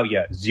given out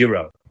yet?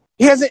 Zero.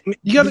 He hasn't.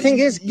 The thing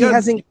is, he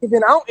hasn't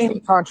given out any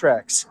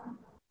contracts.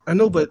 I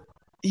know, but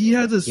he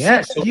has a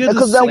Yes, he has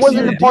because a that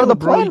wasn't six-year part of the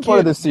deal, bro. plan You for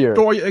can't this year.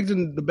 Throw your eggs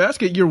in the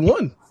basket year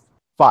one.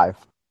 5.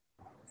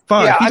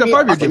 Yeah, He's I a mean,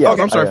 5-year okay, deal.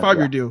 okay. I'm sorry, Yeah,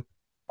 5-year yeah. deal.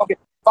 Okay,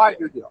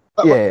 5-year deal.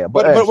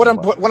 But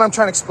What I'm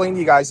trying to explain to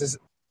you guys is,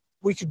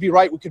 we could be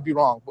right, we could be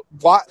wrong.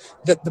 But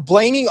the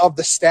blaming of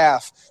the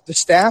staff,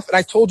 and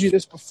I told you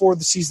this before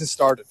the season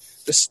started,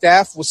 the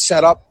staff was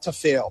set up to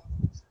fail.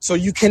 So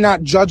you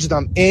cannot judge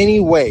them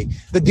anyway.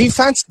 The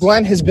defense,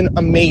 Glenn, has been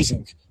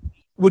amazing.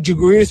 Would you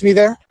agree with me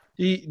there?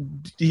 He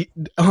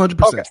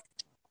 100%.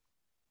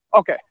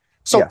 Okay.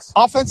 So Yes.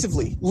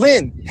 offensively,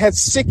 Lynn had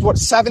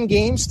 7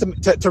 games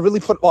to really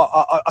put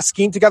a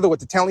scheme together with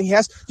the talent he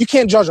has. You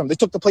can't judge him. They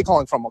took the play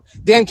calling from him.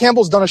 Dan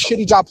Campbell's done a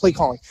shitty job play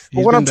calling. But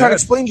He's what been I'm trying to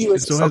bad. explain to you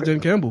is, So has Dan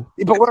Campbell.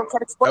 but what I'm trying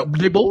to explain,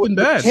 They both been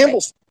bad.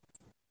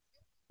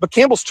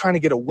 Campbell's trying to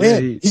get a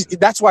win. Yeah,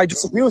 That's why I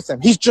disagree with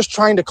him. He's just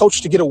trying to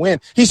coach to get a win.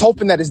 He's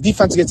hoping that his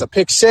defense gets a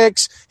pick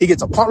 6. He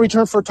gets a punt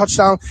return for a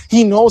touchdown.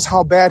 He knows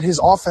how bad his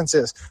offense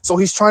is. So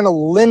he's trying to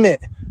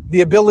limit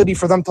the ability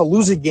for them to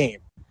lose a game.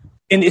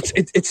 And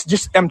it's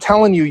just, I'm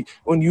telling you,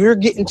 when you're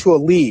getting to a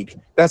league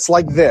that's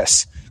like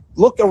this,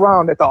 look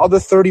around at the other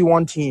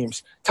 31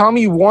 teams. Tell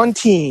me one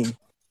team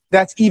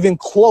that's even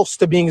close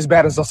to being as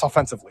bad as us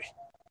offensively.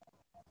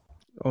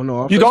 Oh,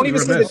 no. You don't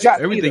even see the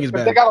Jets. Everything either, is but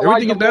bad. they got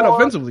Everything is Elijah bad Moore.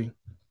 offensively.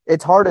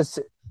 It's hard to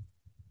say.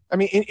 I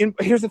mean,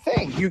 here's the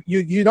thing.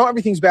 You know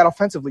everything's bad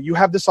offensively. You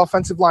have this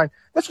offensive line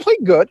that's played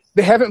good.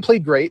 They haven't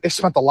played great. They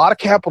spent a lot of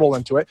capital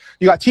into it.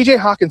 You got T.J.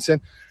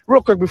 Hawkinson.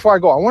 Real quick, before I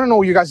go, I want to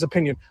know your guys'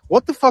 opinion.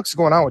 What the fuck's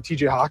going on with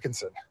T.J.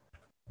 Hawkinson?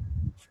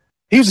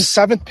 He was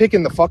the 7th pick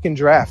in the fucking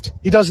draft.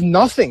 He does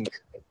nothing.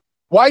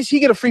 Why does he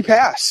get a free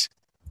pass?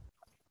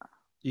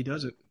 He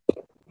doesn't.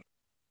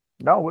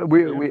 No,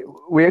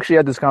 we actually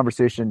had this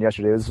conversation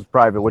yesterday. This was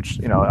private,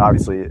 which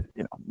obviously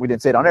we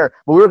didn't say it on air,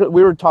 but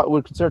we were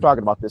considered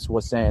talking about this.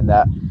 Was saying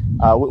that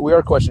we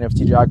are questioning if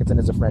T.J. Hawkinson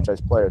is a franchise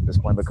player at this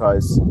point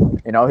because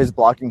his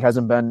blocking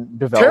hasn't been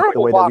developed Terrible the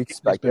way blocking. that we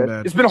expected.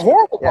 It's been a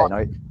horrible Yeah,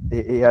 blocking.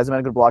 he hasn't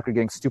been a good blocker,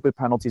 getting stupid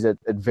penalties at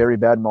very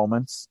bad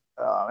moments.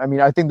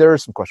 I think there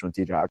is some question with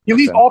T.J. Hawkinson. He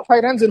leaves all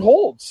tight ends in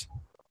holds.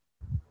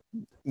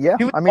 Yeah,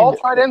 He leaves all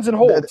tight ends in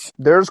holds.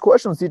 There's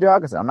questions with T.J.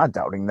 Hawkinson. I'm not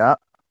doubting that.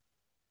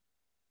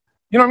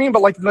 You know what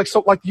I mean?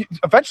 But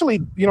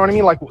eventually, you know what I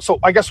mean? So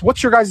I guess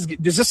what's your guys'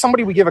 – is this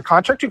somebody we give a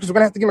contract to? Because we're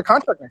going to have to give him a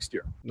contract next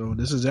year. No,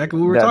 this is exactly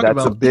what we were talking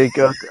That's about. a big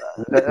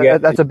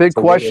that's a big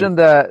question.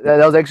 That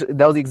was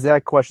the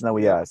exact question that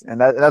we asked. And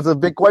that's a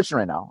big question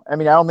right now. I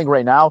don't think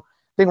right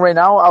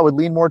now I would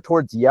lean more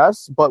towards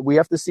yes, but we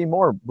have to see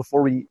more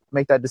before we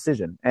make that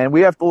decision. And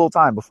we have a little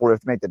time before we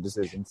have to make that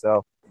decision.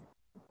 So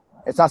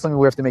it's not something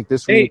we have to make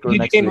this week or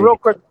next week. And real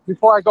quick,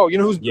 before I go, you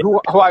know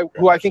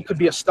who I think could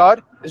be a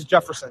stud is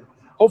Jefferson.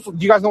 Hopefully,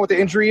 do you guys know what the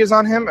injury is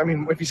on him?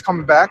 If he's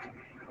coming back.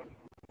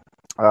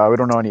 We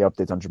don't know any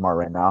updates on Jamar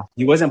right now.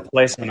 He wasn't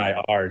placed on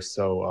IR,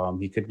 so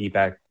he could be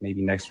back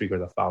maybe next week or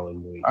the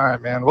following week. All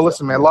right, man. Well,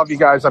 listen, man. Love you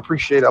guys. I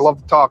appreciate it. I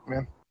love to talk,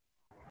 man.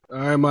 All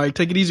right, Mike.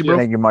 Take it easy, bro.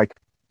 Thank you, Mike.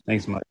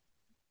 Thanks, Mike.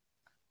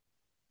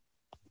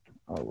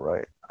 All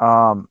right.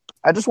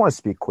 I just want to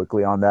speak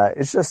quickly on that.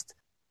 It's just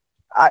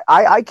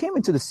I came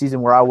into the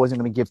season where I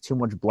wasn't going to give too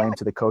much blame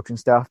to the coaching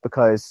staff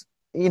because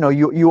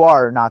you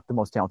are not the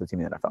most talented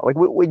team in the NFL. Like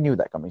we knew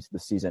that coming into the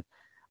season.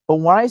 But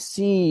when I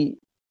see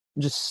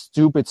just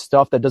stupid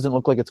stuff that doesn't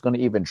look like it's going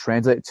to even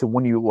translate to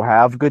when you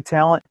have good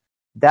talent,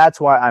 that's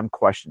why I'm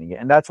questioning it.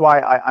 And that's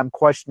why I'm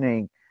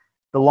questioning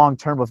the long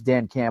term of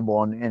Dan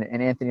Campbell and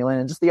Anthony Lynn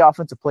and just the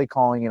offensive play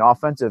calling and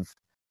offensive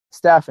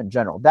staff in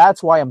general.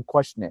 That's why I'm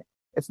questioning it.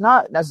 It's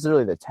not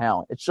necessarily the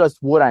talent. It's just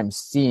what I'm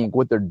seeing,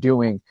 what they're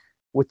doing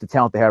with the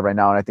talent they have right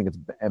now. And I think it's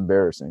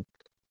embarrassing.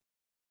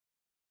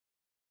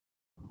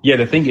 Yeah,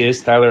 the thing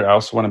is, Tyler, I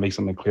also want to make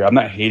something clear. I'm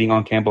not hating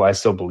on Campbell. I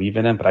still believe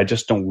in him, but I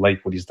just don't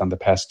like what he's done the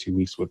past 2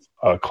 weeks with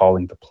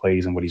calling the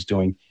plays and what he's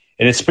doing.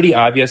 And it's pretty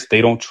obvious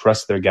they don't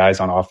trust their guys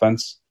on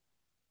offense.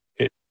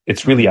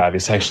 It's really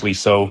obvious, actually.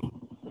 So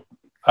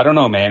I don't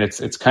know, man.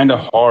 It's kind of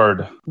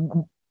hard.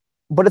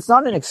 But it's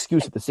not an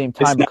excuse at the same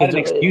time. It's not an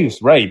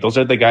excuse, right? Those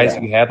are the guys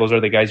you have. Those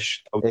are the guys you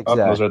should coach up.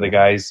 Those are the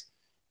guys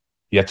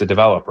you have to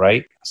develop,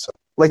 right? So.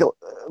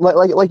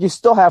 Like you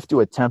still have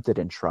to attempt it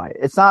and try it.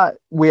 It's not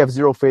we have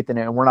zero faith in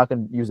it and we're not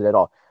going to use it at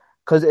all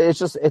because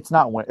it's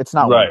not winning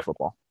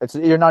football.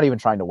 You're not even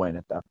trying to win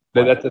at that.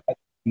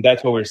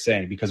 That's what we're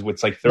saying because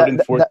it's like 3rd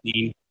and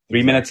 14,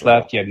 3 minutes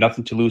left. You have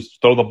nothing to lose.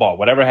 Throw the ball.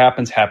 Whatever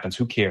happens.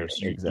 Who cares?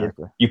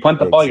 Exactly. You punt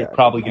the ball, you're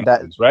probably going to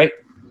lose, right?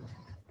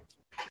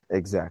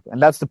 Exactly,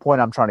 and that's the point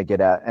I'm trying to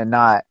get at, and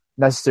not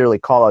necessarily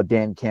call out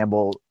Dan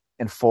Campbell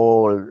in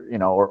full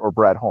or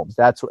Brad Holmes.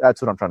 That's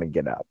what I'm trying to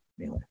get at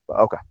mainly. But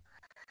okay.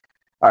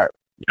 All right.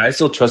 Yeah, I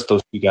still trust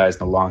those two guys in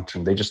the long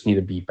term. They just need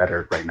to be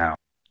better right now.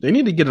 They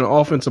need to get an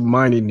offensive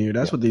mind in here.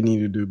 That's what they need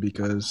to do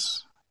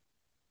because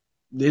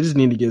they just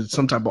need to get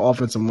some type of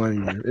offensive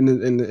mind in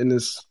here in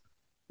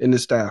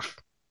this staff.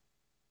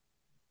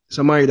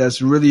 somebody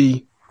that's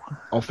really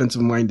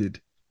offensive minded.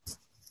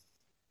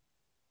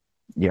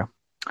 Yeah.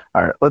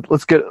 All right.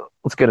 Let's get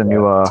a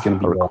new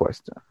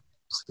request.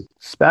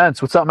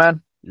 Spence, what's up,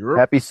 man? You're up.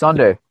 Happy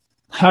Sunday.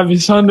 Happy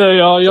Sunday,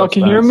 y'all. Y'all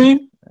can hear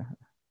me?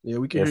 Yeah,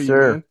 we can Yes, hear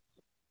sir. you,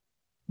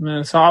 man.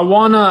 Man, so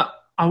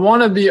I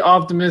wanna be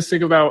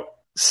optimistic about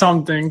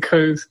something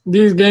because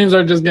these games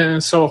are just getting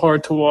so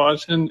hard to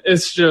watch, and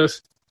it's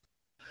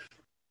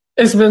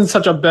been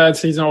such a bad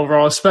season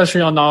overall,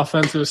 especially on the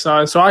offensive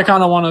side. So I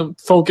kind of want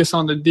to focus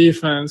on the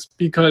defense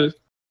because,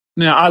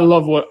 man, I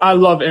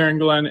love Aaron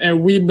Glenn,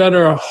 and we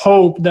better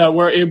hope that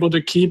we're able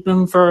to keep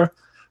him for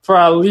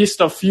at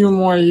least a few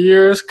more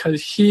years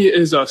because he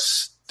is a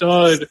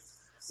stud.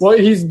 What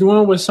he's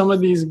doing with some of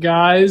these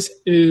guys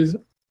is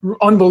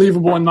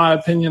unbelievable in my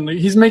opinion. Like,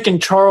 he's making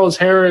Charles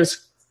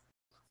Harris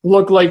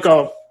look like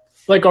a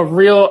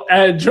real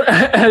edge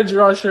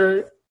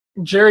rusher.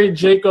 Jerry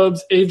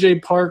Jacobs,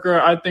 AJ Parker,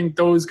 I think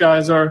those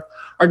guys are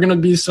going to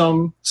be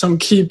some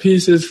key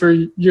pieces for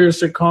years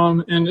to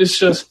come. And it's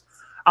just,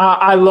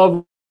 I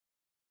love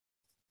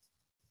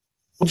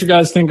what you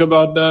guys think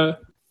about that.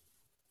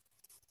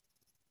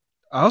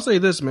 I'll say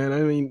this, man.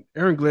 I mean,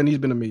 Aaron Glenn, he's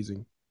been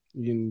amazing.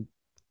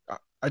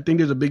 I think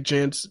there's a big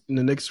chance in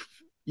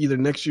either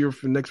next year or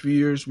for the next few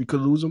years we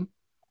could lose him.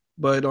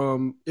 But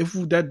if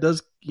that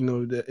does,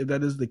 if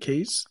that is the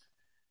case,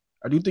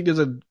 I do think there's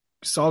a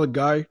solid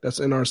guy that's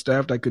in our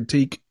staff that could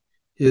take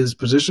his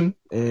position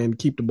and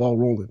keep the ball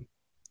rolling,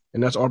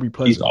 and that's Aubrey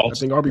Pleasant. I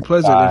think Aubrey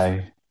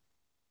Pleasant,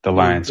 the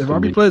Lions, if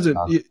Aubrey Pleasant,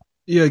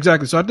 yeah,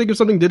 exactly. So I think if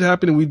something did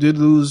happen and we did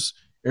lose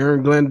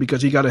Aaron Glenn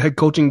because he got a head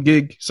coaching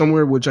gig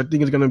somewhere, which I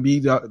think is going to be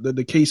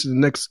the case in the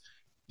next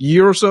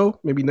year or so,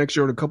 maybe next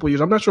year or a couple of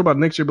years. I'm not sure about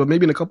next year, but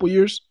maybe in a couple of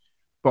years.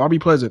 But Aubrey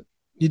Pleasant,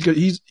 he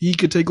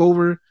could take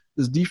over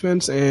this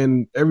defense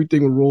and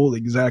everything will roll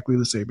exactly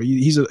the same. But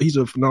he's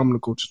a phenomenal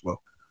coach as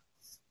well.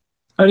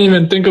 I didn't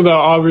even think about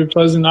Aubrey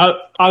Pleasant.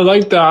 I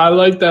like that. I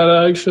like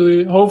that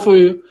actually.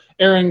 Hopefully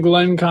Aaron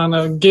Glenn kind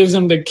of gives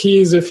him the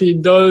keys if he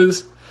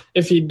does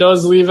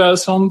leave at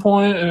some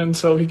point, and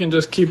so he can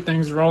just keep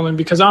things rolling.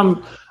 Because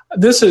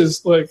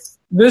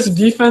this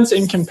defense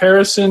in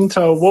comparison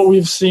to what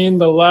we've seen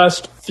the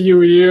last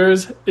few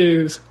years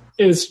is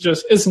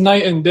it's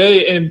night and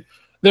day, and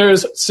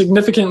there's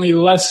significantly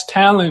less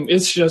talent.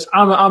 It's just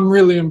I'm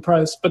really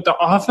impressed. But the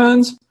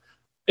offense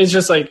is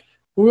just like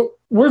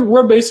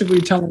we're basically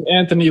telling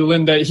Anthony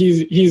Lynn that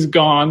he's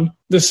gone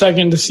the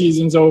second the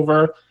season's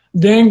over.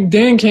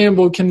 Dan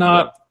Campbell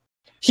cannot.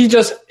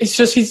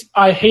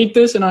 I hate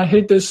this and I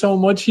hate this so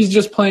much. He's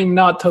just playing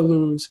not to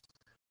lose.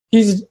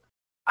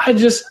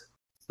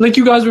 Like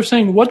you guys were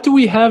saying, what do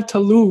we have to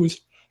lose?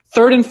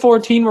 3rd and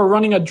 14, we're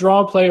running a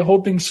draw play,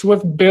 hoping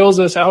Swift bails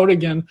us out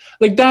again.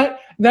 Like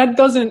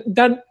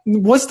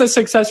what's the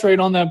success rate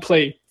on that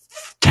play?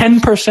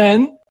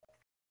 10%?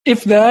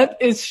 If that,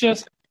 it's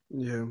just.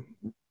 Yeah.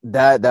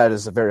 That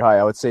is very high.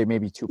 I would say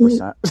maybe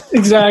 2%.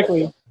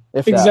 Exactly.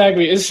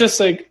 Exactly. It's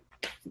just like,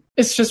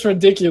 it's just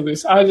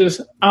ridiculous. I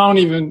don't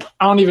even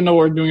know what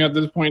we're doing at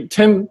this point.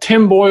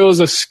 Tim Boyle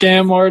is a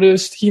scam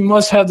artist. He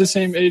must have the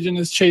same agent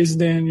as Chase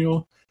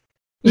Daniel.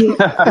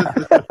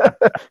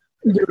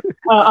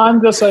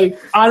 I'm just like,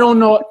 I don't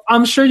know.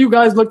 I'm sure you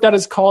guys looked at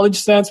his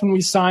college stats when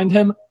we signed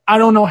him. I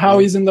don't know how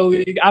he's in the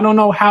league. I don't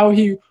know how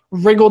he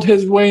wriggled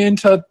his way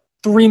into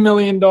 $3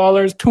 million,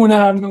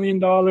 $2.5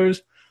 million.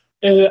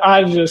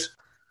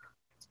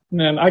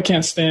 I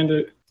can't stand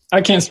it.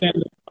 I can't stand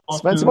it.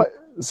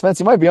 Spence,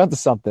 you might be onto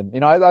something.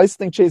 I just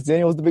think Chase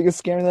Daniel is the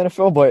biggest scam in the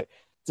NFL, but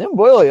Tim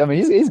Boyle, I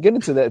mean, he's getting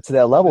to that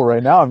level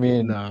right now. I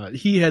mean,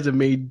 he hasn't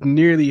made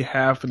nearly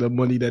half of the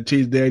money that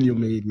Chase Daniel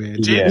made, man.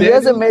 Yeah. He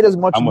hasn't made as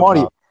much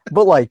money,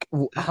 but like,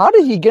 how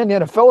did he get in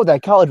the NFL with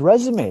that college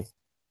resume?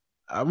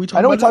 We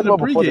talked about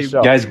before the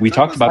show. Guys, we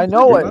talked about. I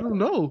know it. I don't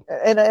know,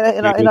 and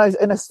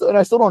I still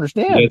don't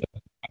understand.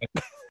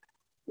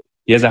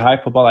 He has a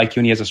high football IQ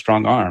and he has a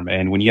strong arm.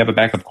 And when you have a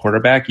backup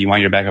quarterback, you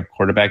want your backup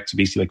quarterback to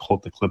basically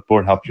hold the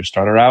clipboard, help your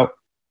starter out.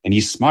 And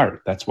he's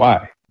smart. That's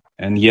why.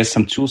 And he has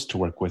some tools to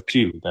work with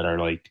too that are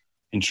like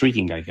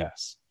intriguing, I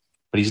guess.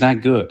 But he's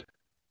not good.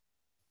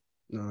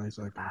 No, he's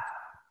not good.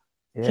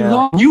 Yeah. He's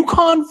on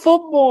UConn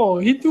football.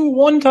 He threw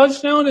 1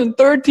 touchdown and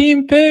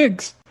 13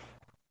 picks.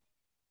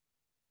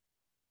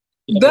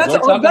 That's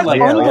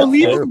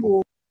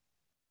unbelievable.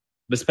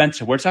 But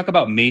Spencer, we're talking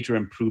about major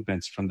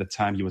improvements from the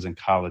time he was in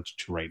college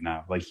to right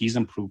now. Like he's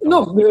improved.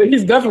 No,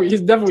 he's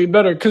definitely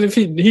better. Because if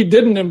he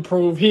didn't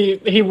improve,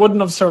 he wouldn't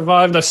have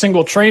survived a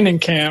single training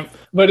camp.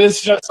 But it's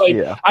just like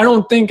I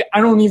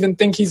don't even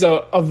think he's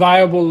a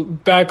viable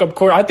backup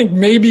quarterback. I think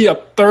maybe a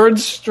 3rd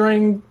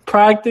string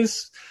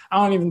practice. I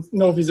don't even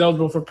know if he's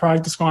eligible for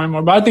practice squad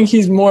anymore. But I think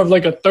he's more of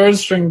like a 3rd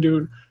string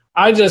dude.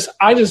 I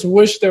just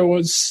wish there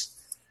was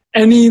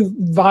any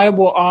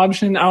viable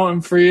option out in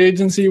free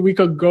agency we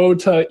could go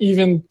to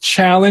even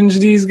challenge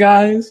these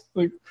guys,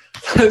 like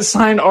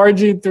sign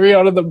RG3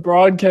 out of the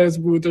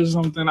broadcast booth or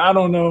something. I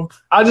don't know.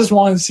 I just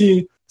want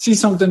to see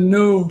something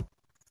new.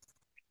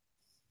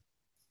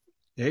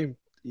 Hey,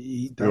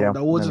 that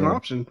was an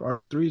option.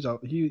 R3's out.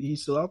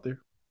 He's still out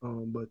there.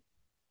 But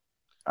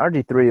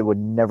RG3 would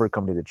never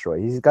come to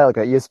Detroit. He's got like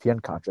an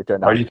ESPN contract right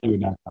now. RG3 would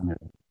not come here.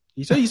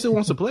 he said he still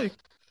wants to play.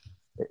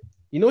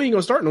 You know he ain't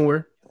gonna start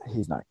nowhere.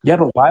 He's not. Yeah,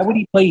 but why would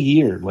he play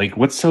here? Like,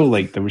 what's so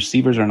like the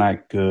receivers are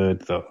not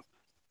good though.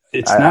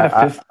 It's not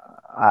a fifth.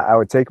 I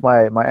would take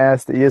my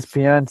ass to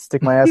ESPN,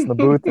 stick my ass in the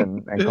booth,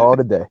 and call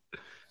it a day.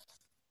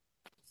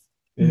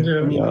 Yeah.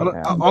 I mean,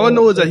 all I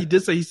know is that he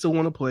did say he still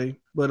want to play,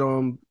 but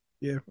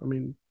yeah. I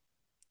mean,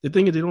 the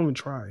thing is they don't even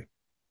try.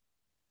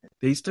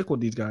 They stick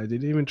with these guys. They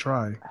didn't even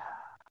try.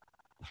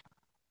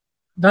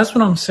 That's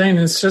what I'm saying.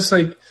 It's just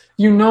like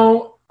you're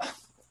not.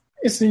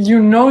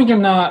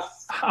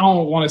 I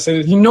don't want to say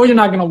this. You're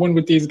not going to win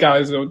with these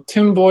guys though.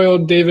 Tim Boyle,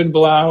 David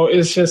Blau.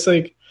 It's just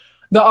like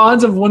the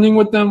odds of winning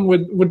with them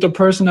with the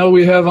personnel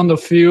we have on the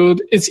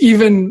field. It's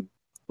even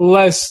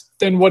less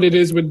than what it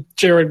is with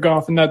Jared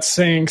Goff, and that's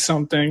saying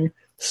something.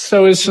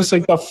 So it's just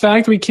like the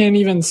fact we can't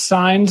even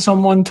sign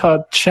someone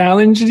to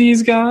challenge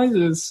these guys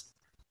is.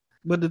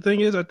 But the thing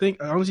is, I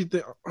honestly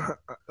think,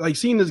 like,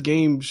 seeing this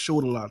game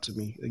showed a lot to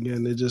me.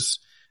 Again, it just,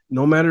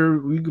 no matter,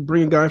 we could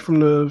bring a guy from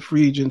the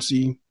free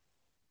agency,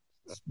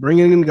 bring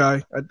in a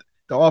guy,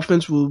 the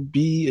offense will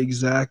be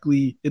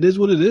exactly, it is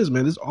what it is,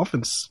 man. This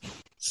offense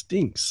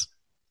stinks.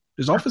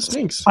 This offense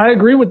stinks. I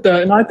agree with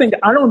that. And I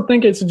don't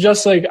think it's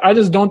just like, I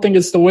just don't think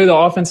it's the way the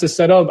offense is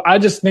set up. I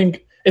just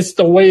think it's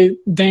the way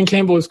Dan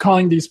Campbell is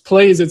calling these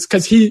plays. It's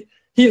because he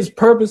is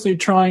purposely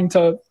trying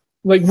to,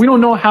 like, we don't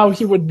know how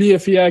he would be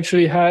if he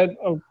actually had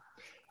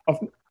a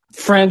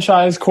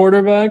franchise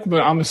quarterback,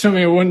 but I'm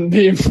assuming it wouldn't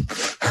be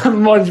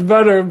much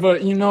better.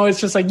 But, it's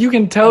just like you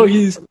can tell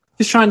he's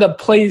trying to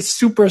play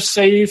super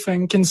safe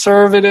and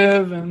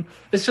conservative, and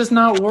it's just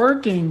not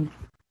working.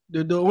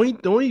 The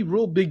only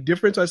real big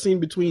difference I've seen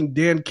between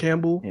Dan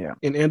Campbell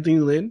and Anthony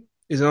Lynn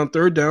is on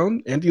third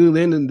down. Anthony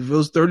Lynn, and if it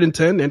was 3rd and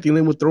 10, Anthony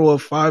Lynn would throw a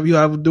 5.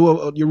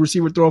 Your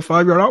receiver throw a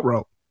 5-yard out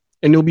route,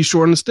 and he'll be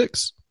short on the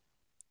sticks.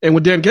 And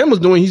what Dan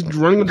Campbell's doing, he's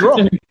running a draw,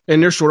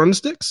 and they're short on the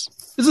sticks.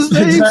 It's the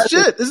same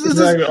shit.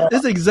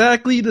 It's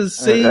exactly the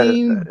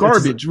same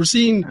garbage. We're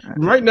seeing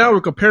right now.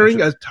 We're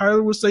comparing, as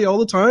Tyler would say all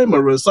the time,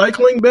 a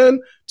recycling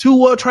bin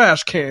to a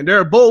trash can.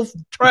 They're both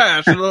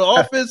trash. The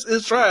offense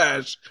is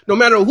trash. No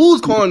matter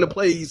who's calling the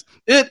plays,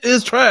 it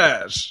is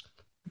trash.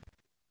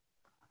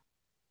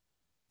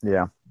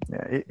 Yeah.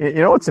 You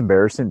know what's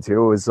embarrassing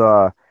too is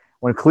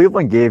when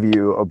Cleveland gave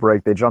you a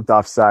break, they jumped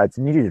off sides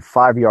and you needed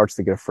 5 yards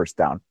to get a first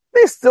down.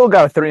 They still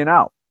got a 3 and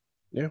out.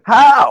 Yeah.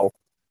 How?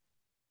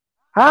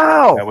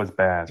 That was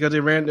bad. Because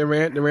they ran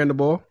the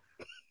ball.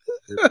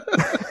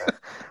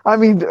 I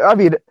mean,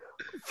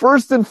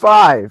 1st and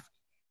 5,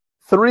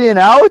 3 and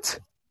out.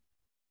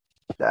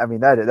 I mean,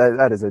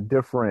 that is a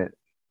different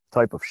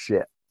type of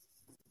shit.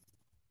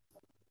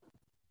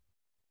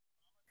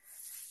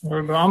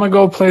 I'm gonna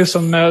go play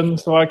some Madden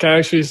so I can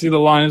actually see the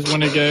Lions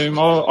win a game.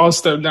 I'll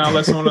step down.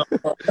 Let someone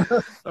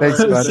else.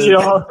 Thanks, man. See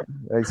y'all.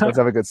 Thanks, man.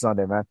 Have a good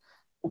Sunday, man.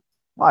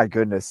 My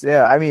goodness.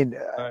 Yeah, I mean,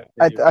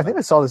 I think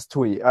I saw this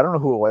tweet. I don't know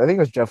who it was. I think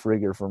it was Jeff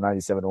Rigger from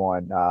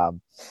 97.1.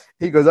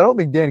 He goes, I don't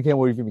think Dan Campbell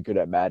would even be good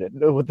at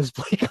Madden with this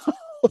play call.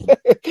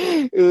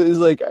 It was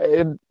like,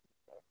 and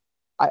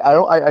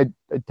I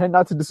tend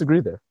not to disagree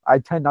there. I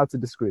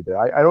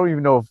don't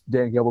even know if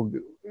Dan Campbell,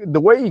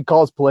 the way he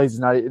calls plays,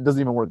 it doesn't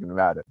even work in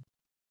Madden.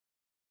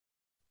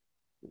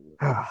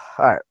 All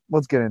right,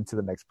 let's get into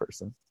the next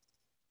person.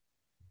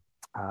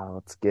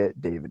 Let's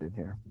get David in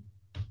here.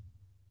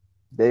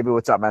 David,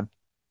 what's up, man?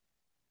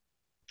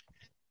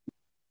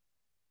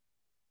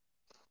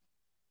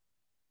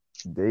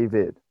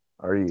 David,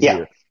 are you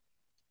here?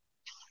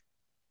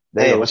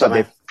 Hey, what's up,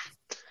 man?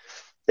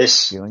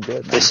 Feeling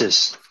good, man? This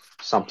is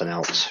something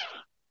else.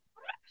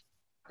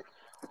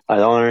 I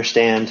don't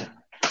understand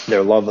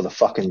their love of the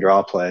fucking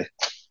draw play.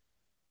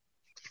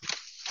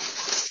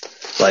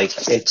 Like,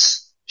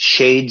 it's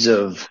shades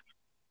of,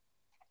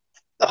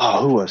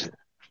 who was it?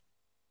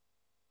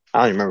 I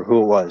don't even remember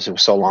who it was. It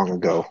was so long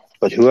ago.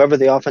 But whoever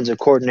the offensive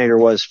coordinator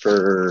was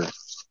for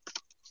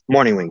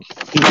Morning Wing,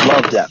 he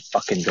loved that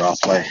fucking draw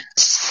play.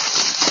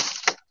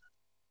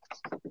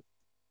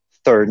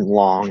 3rd and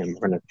long, and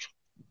we're going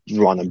to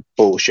run a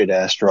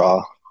bullshit-ass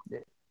draw.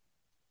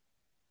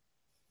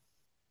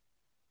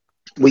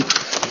 There's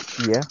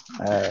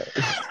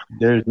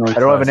no. I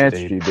don't have an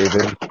answer to you,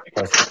 David.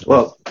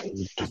 Well,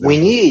 we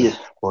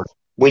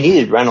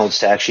needed Reynolds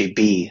to actually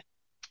be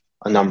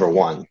a number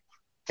 1,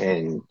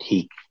 and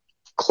he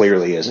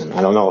clearly isn't.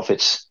 I don't know if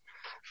it's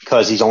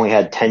because he's only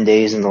had 10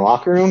 days in the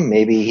locker room.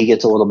 Maybe he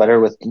gets a little better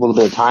with a little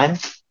bit of time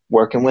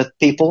working with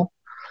people.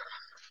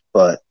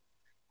 But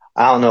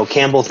I don't know.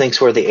 Campbell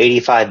thinks we're the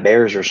 85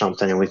 Bears or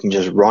something, and we can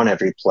just run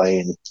every play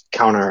and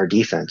counter our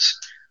defense.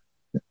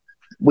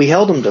 We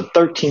held them to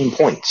 13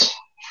 points.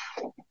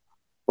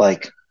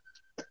 Like,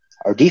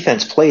 our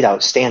defense played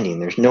outstanding.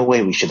 There's no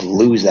way we should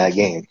lose that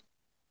game.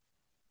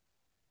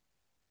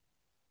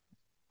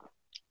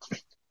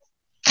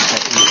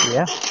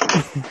 Yeah.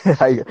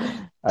 I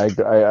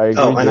agree.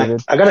 Oh,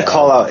 and I got to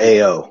call out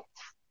AO.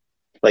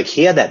 Like,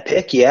 he had that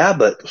pick,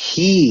 but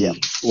he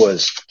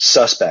was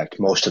suspect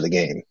most of the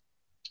game.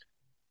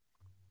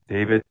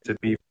 David, to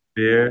be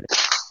fair,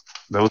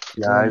 those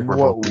guys were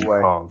both weak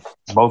calls.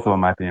 Both of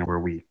them, I think, were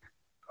weak.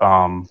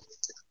 Well,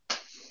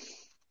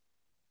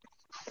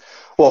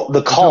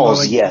 the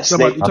calls, yes. You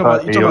talking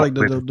about like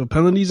the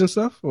penalties and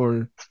stuff,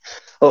 or?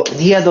 Oh,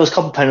 he had those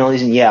couple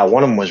penalties, and yeah,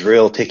 one of them was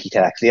real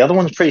ticky-tack. The other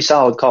one's pretty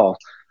solid call,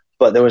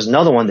 but there was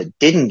another one that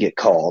didn't get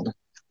called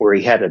where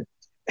he had a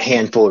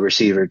handful of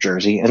receiver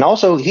jersey, and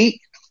also that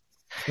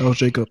was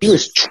Jacobs. He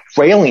was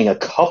trailing a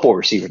couple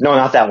receivers. No,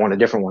 not that one, a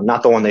different one,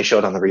 not the one they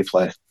showed on the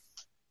replay.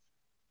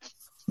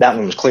 That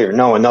one was clear.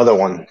 No, another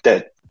one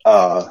that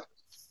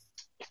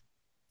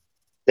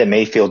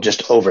Mayfield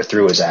just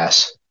overthrew his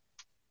ass.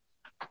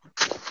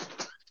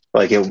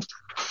 But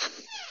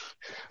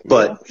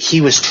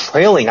he was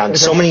trailing on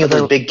so many of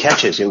those big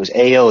catches. It was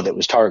AO that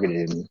was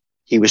targeted, and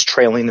he was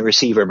trailing the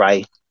receiver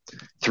by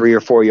 3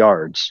 or 4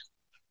 yards.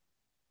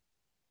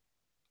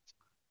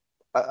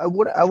 I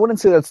wouldn't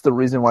say that's the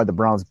reason why the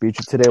Browns beat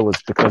you today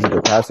was because of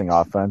their passing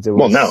offense.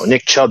 No,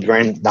 Nick Chubb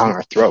ran down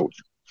our throat.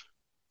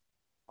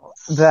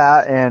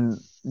 That and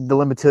the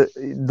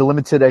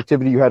limited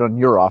activity you had on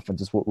your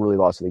offense is what really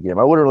lost the game.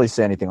 I wouldn't really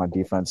say anything on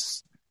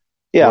defense.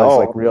 Yeah, it's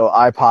like real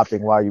eye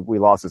popping why we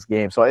lost this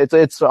game. So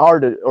it's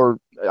hard to, or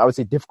I would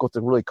say difficult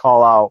to really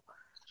call out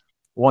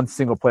one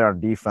single player on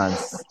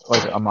defense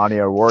like Amani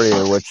or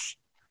Warrior, which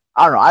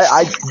I don't know.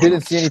 I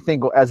didn't see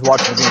anything as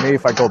watching the game. Maybe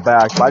if I go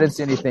back, but I didn't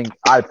see anything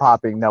eye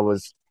popping that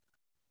was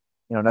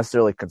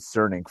necessarily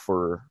concerning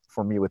for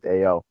me with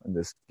AO in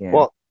this game.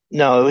 Well,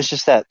 no, it was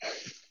just that.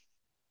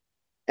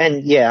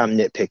 And yeah, I'm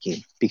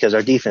nitpicking because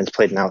our defense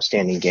played an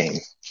outstanding game.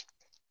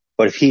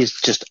 But if he's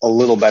just a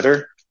little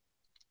better,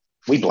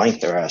 we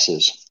blanked their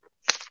asses.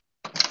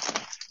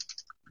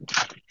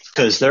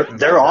 Because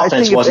their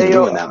offense wasn't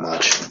doing that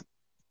much.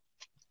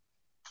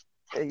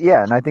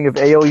 Yeah, and I think if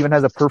AO even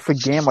has a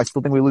perfect game, I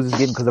still think we lose this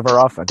game because of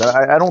our offense.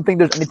 I don't think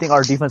there's anything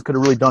our defense could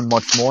have really done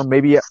much more.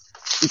 Maybe you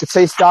could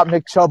say stop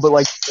Nick Chubb, but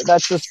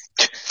that's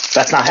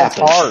not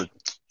happening. Hard.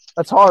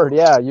 That's hard.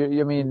 Yeah,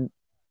 I mean,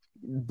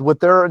 with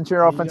their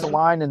interior offensive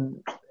line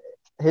and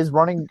his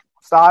running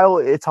style,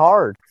 it's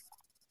hard.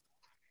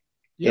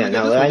 Yeah,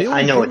 no,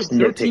 I know it's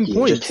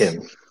nitpicky, just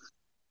him.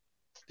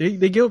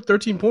 They gave up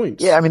 13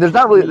 points. Yeah, I mean, there's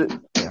not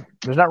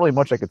really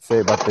much I could say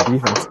about the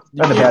defense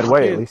in a bad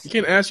way. At least you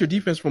can't ask your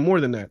defense for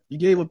more than that. You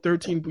gave up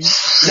 13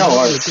 points. No,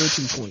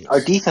 our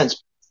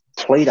defense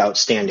played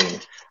outstanding.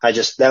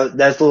 That's a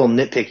little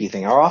nitpicky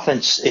thing. Our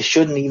offense, it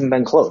shouldn't even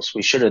been close.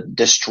 We should have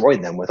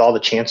destroyed them with all the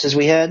chances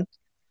we had.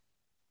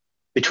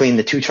 Between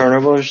the 2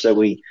 turnovers that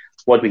we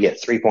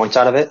get 3 points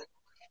out of it.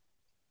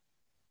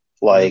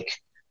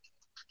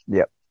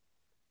 Yep.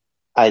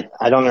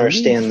 I don't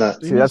understand that's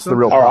the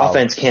real our problem.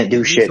 Offense can't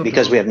do shit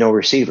because we have no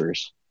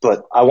receivers.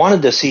 But I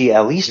wanted to see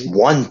at least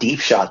one deep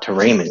shot to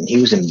Raymond. He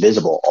was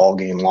invisible all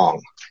game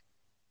long.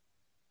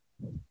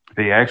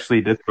 They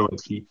actually did throw a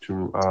deep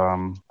to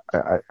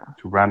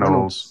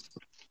Reynolds.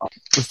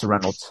 Just to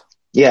Reynolds.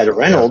 Yeah, to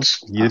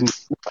Reynolds. Yeah.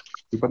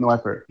 You put no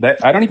effort.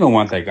 I don't even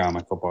want that guy on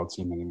my football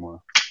team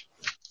anymore.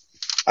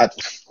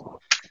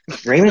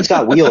 Raymond's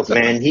got wheels,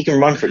 man. He can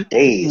run for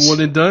days. One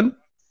and done?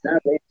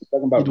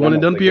 One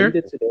and done, Pierre?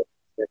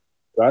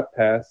 Got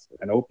pass,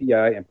 an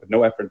OPI, and put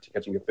no effort into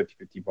catching a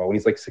 50-50 ball when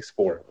he's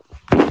 6'4".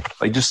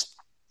 Just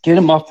get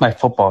him off my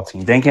football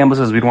team. Dan Campbell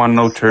says we don't want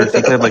no turds.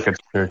 He played like a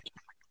turd.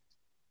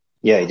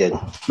 Yeah, he did.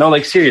 No,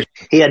 seriously.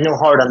 He had no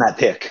heart on that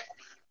pick.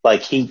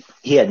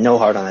 He had no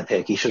heart on that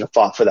pick. He should have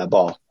fought for that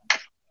ball.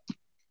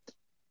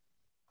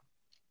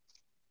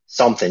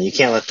 Something. You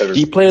can't let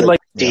the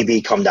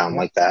DB come down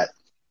like that.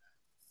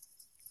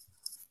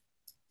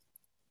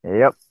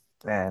 Yep.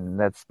 And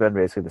that's been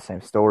basically the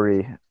same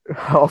story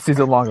all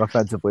season long,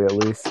 offensively at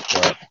least.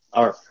 But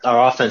our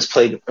offense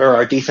played, or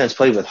our defense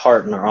played with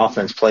heart, and our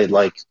offense played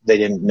like they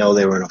didn't know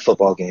they were in a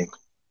football game.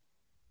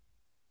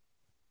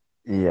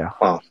 Yeah.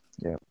 Well,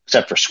 yeah.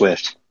 Except for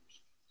Swift.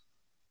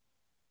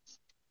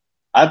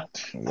 I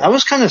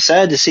was kind of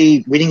sad to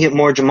see we didn't get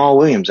more Jamal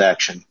Williams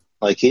action.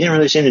 He didn't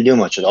really seem to do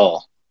much at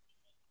all.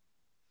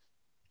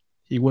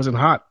 He wasn't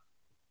hot.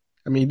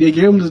 I mean, they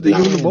gave him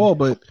the ball,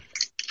 but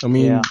I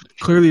mean,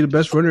 clearly the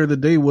best runner of the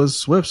day was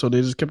Swift, so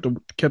they just kept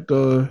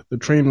the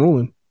train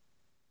rolling.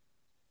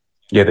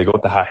 Yeah, they go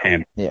with the hot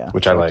hand,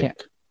 which I like.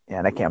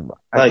 I can't.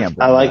 I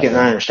like it and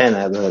I understand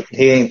that, but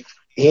he ain't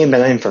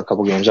been in for a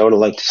couple games. I would have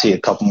liked to see a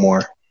couple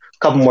more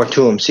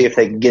to him, see if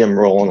they could get him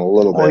rolling a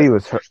little bit. He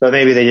was hurt. But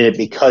maybe they did it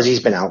because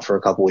he's been out for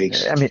a couple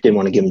weeks. I mean, didn't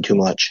want to give him too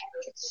much.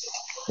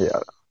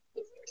 Yeah.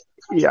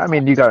 Yeah, I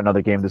mean, you got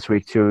another game this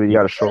week, too. You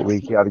got a short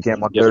week. You got a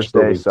game on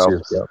Thursday, so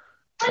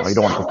you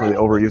don't want to completely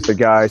overuse the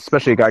guy,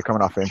 especially a guy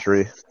coming off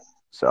injury.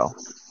 So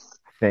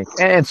I think –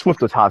 and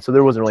Swift was hot, so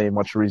there wasn't really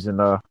much reason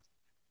to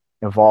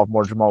involve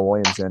more Jamal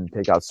Williams and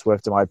take out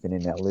Swift, in my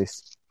opinion, at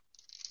least.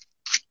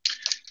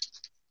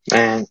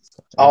 Man,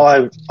 all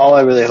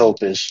I really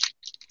hope is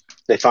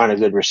they find a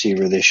good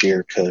receiver this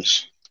year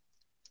because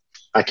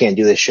I can't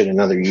do this shit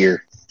another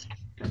year.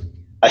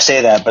 I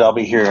say that, but I'll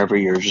be here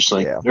every year, just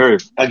or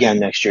again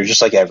next year,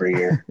 just like every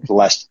year, the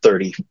last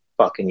 30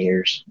 fucking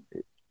years.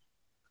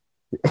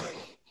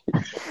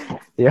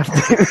 Yeah.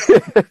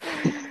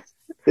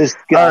 This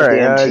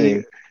goddamn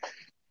team.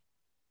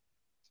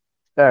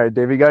 All right,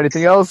 Dave, you got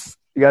anything else?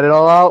 You got it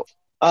all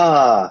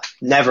out?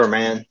 Never,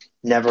 man.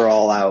 Never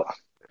all out.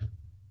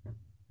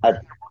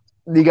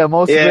 You got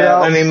most of it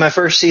out? I mean, my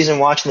first season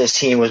watching this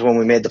team was when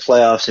we made the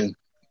playoffs and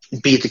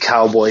beat the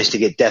Cowboys to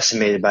get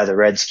decimated by the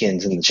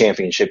Redskins in the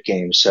championship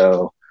game.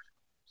 So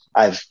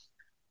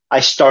I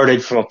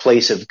started from a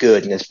place of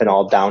good, and it's been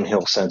all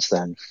downhill since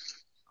then.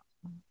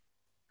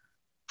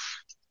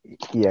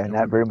 Yeah,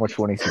 not very much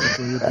winning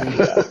season.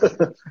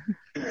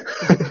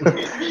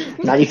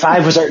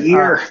 95 was our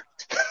year.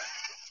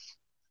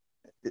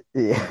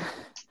 Yeah.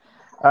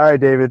 All right,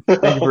 David.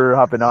 Thank you for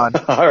hopping on.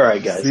 All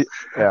right, guys.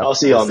 I'll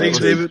see y'all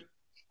next week. David.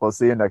 We'll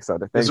see you next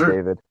Sunday. Thanks,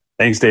 David.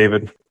 Thanks,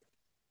 David.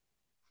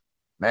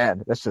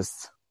 Man, that's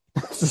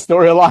the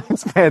story of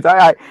Lions fans.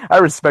 I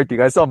respect you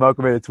guys. I saw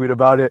Malcolm made a tweet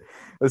about it.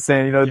 It was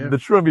saying, the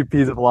true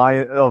MVPs of the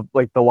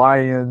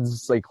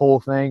Lions, whole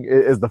thing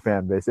is the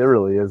fan base. It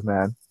really is,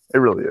 man. It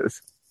really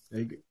is.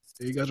 Hey,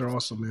 you guys are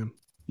awesome, man.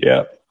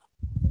 Yeah.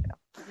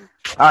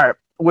 All right.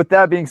 With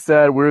that being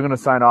said, we're going to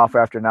sign off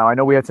after now. I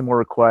know we had some more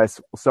requests.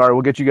 Sorry,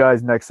 we'll get you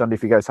guys next Sunday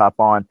if you guys hop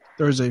on.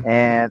 Thursday.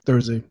 Oh,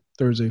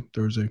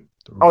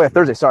 yeah,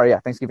 Thursday. Sorry, yeah,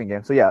 Thanksgiving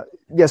game. So, yeah,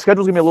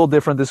 schedule's going to be a little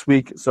different this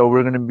week. So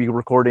we're going to be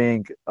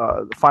recording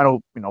the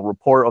final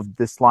report of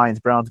this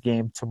Lions-Browns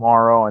game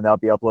tomorrow, and that'll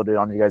be uploaded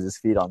on you guys'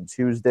 feed on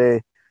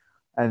Tuesday.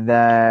 And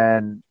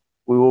then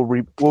we'll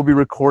be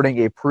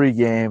recording a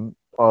pregame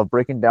of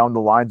breaking down the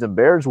Lions and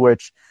Bears,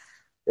 which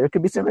there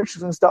could be some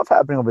interesting stuff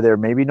happening over there.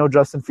 Maybe no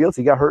Justin Fields.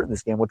 He got hurt in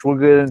this game, which we'll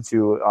get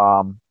into in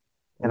our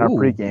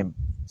pregame.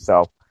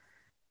 So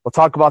we'll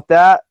talk about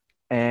that,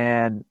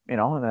 and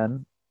and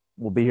then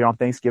we'll be here on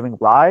Thanksgiving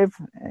live,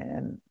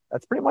 and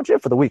that's pretty much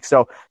it for the week.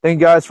 So thank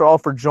you guys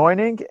for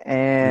joining,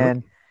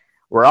 and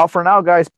we're out for now, guys.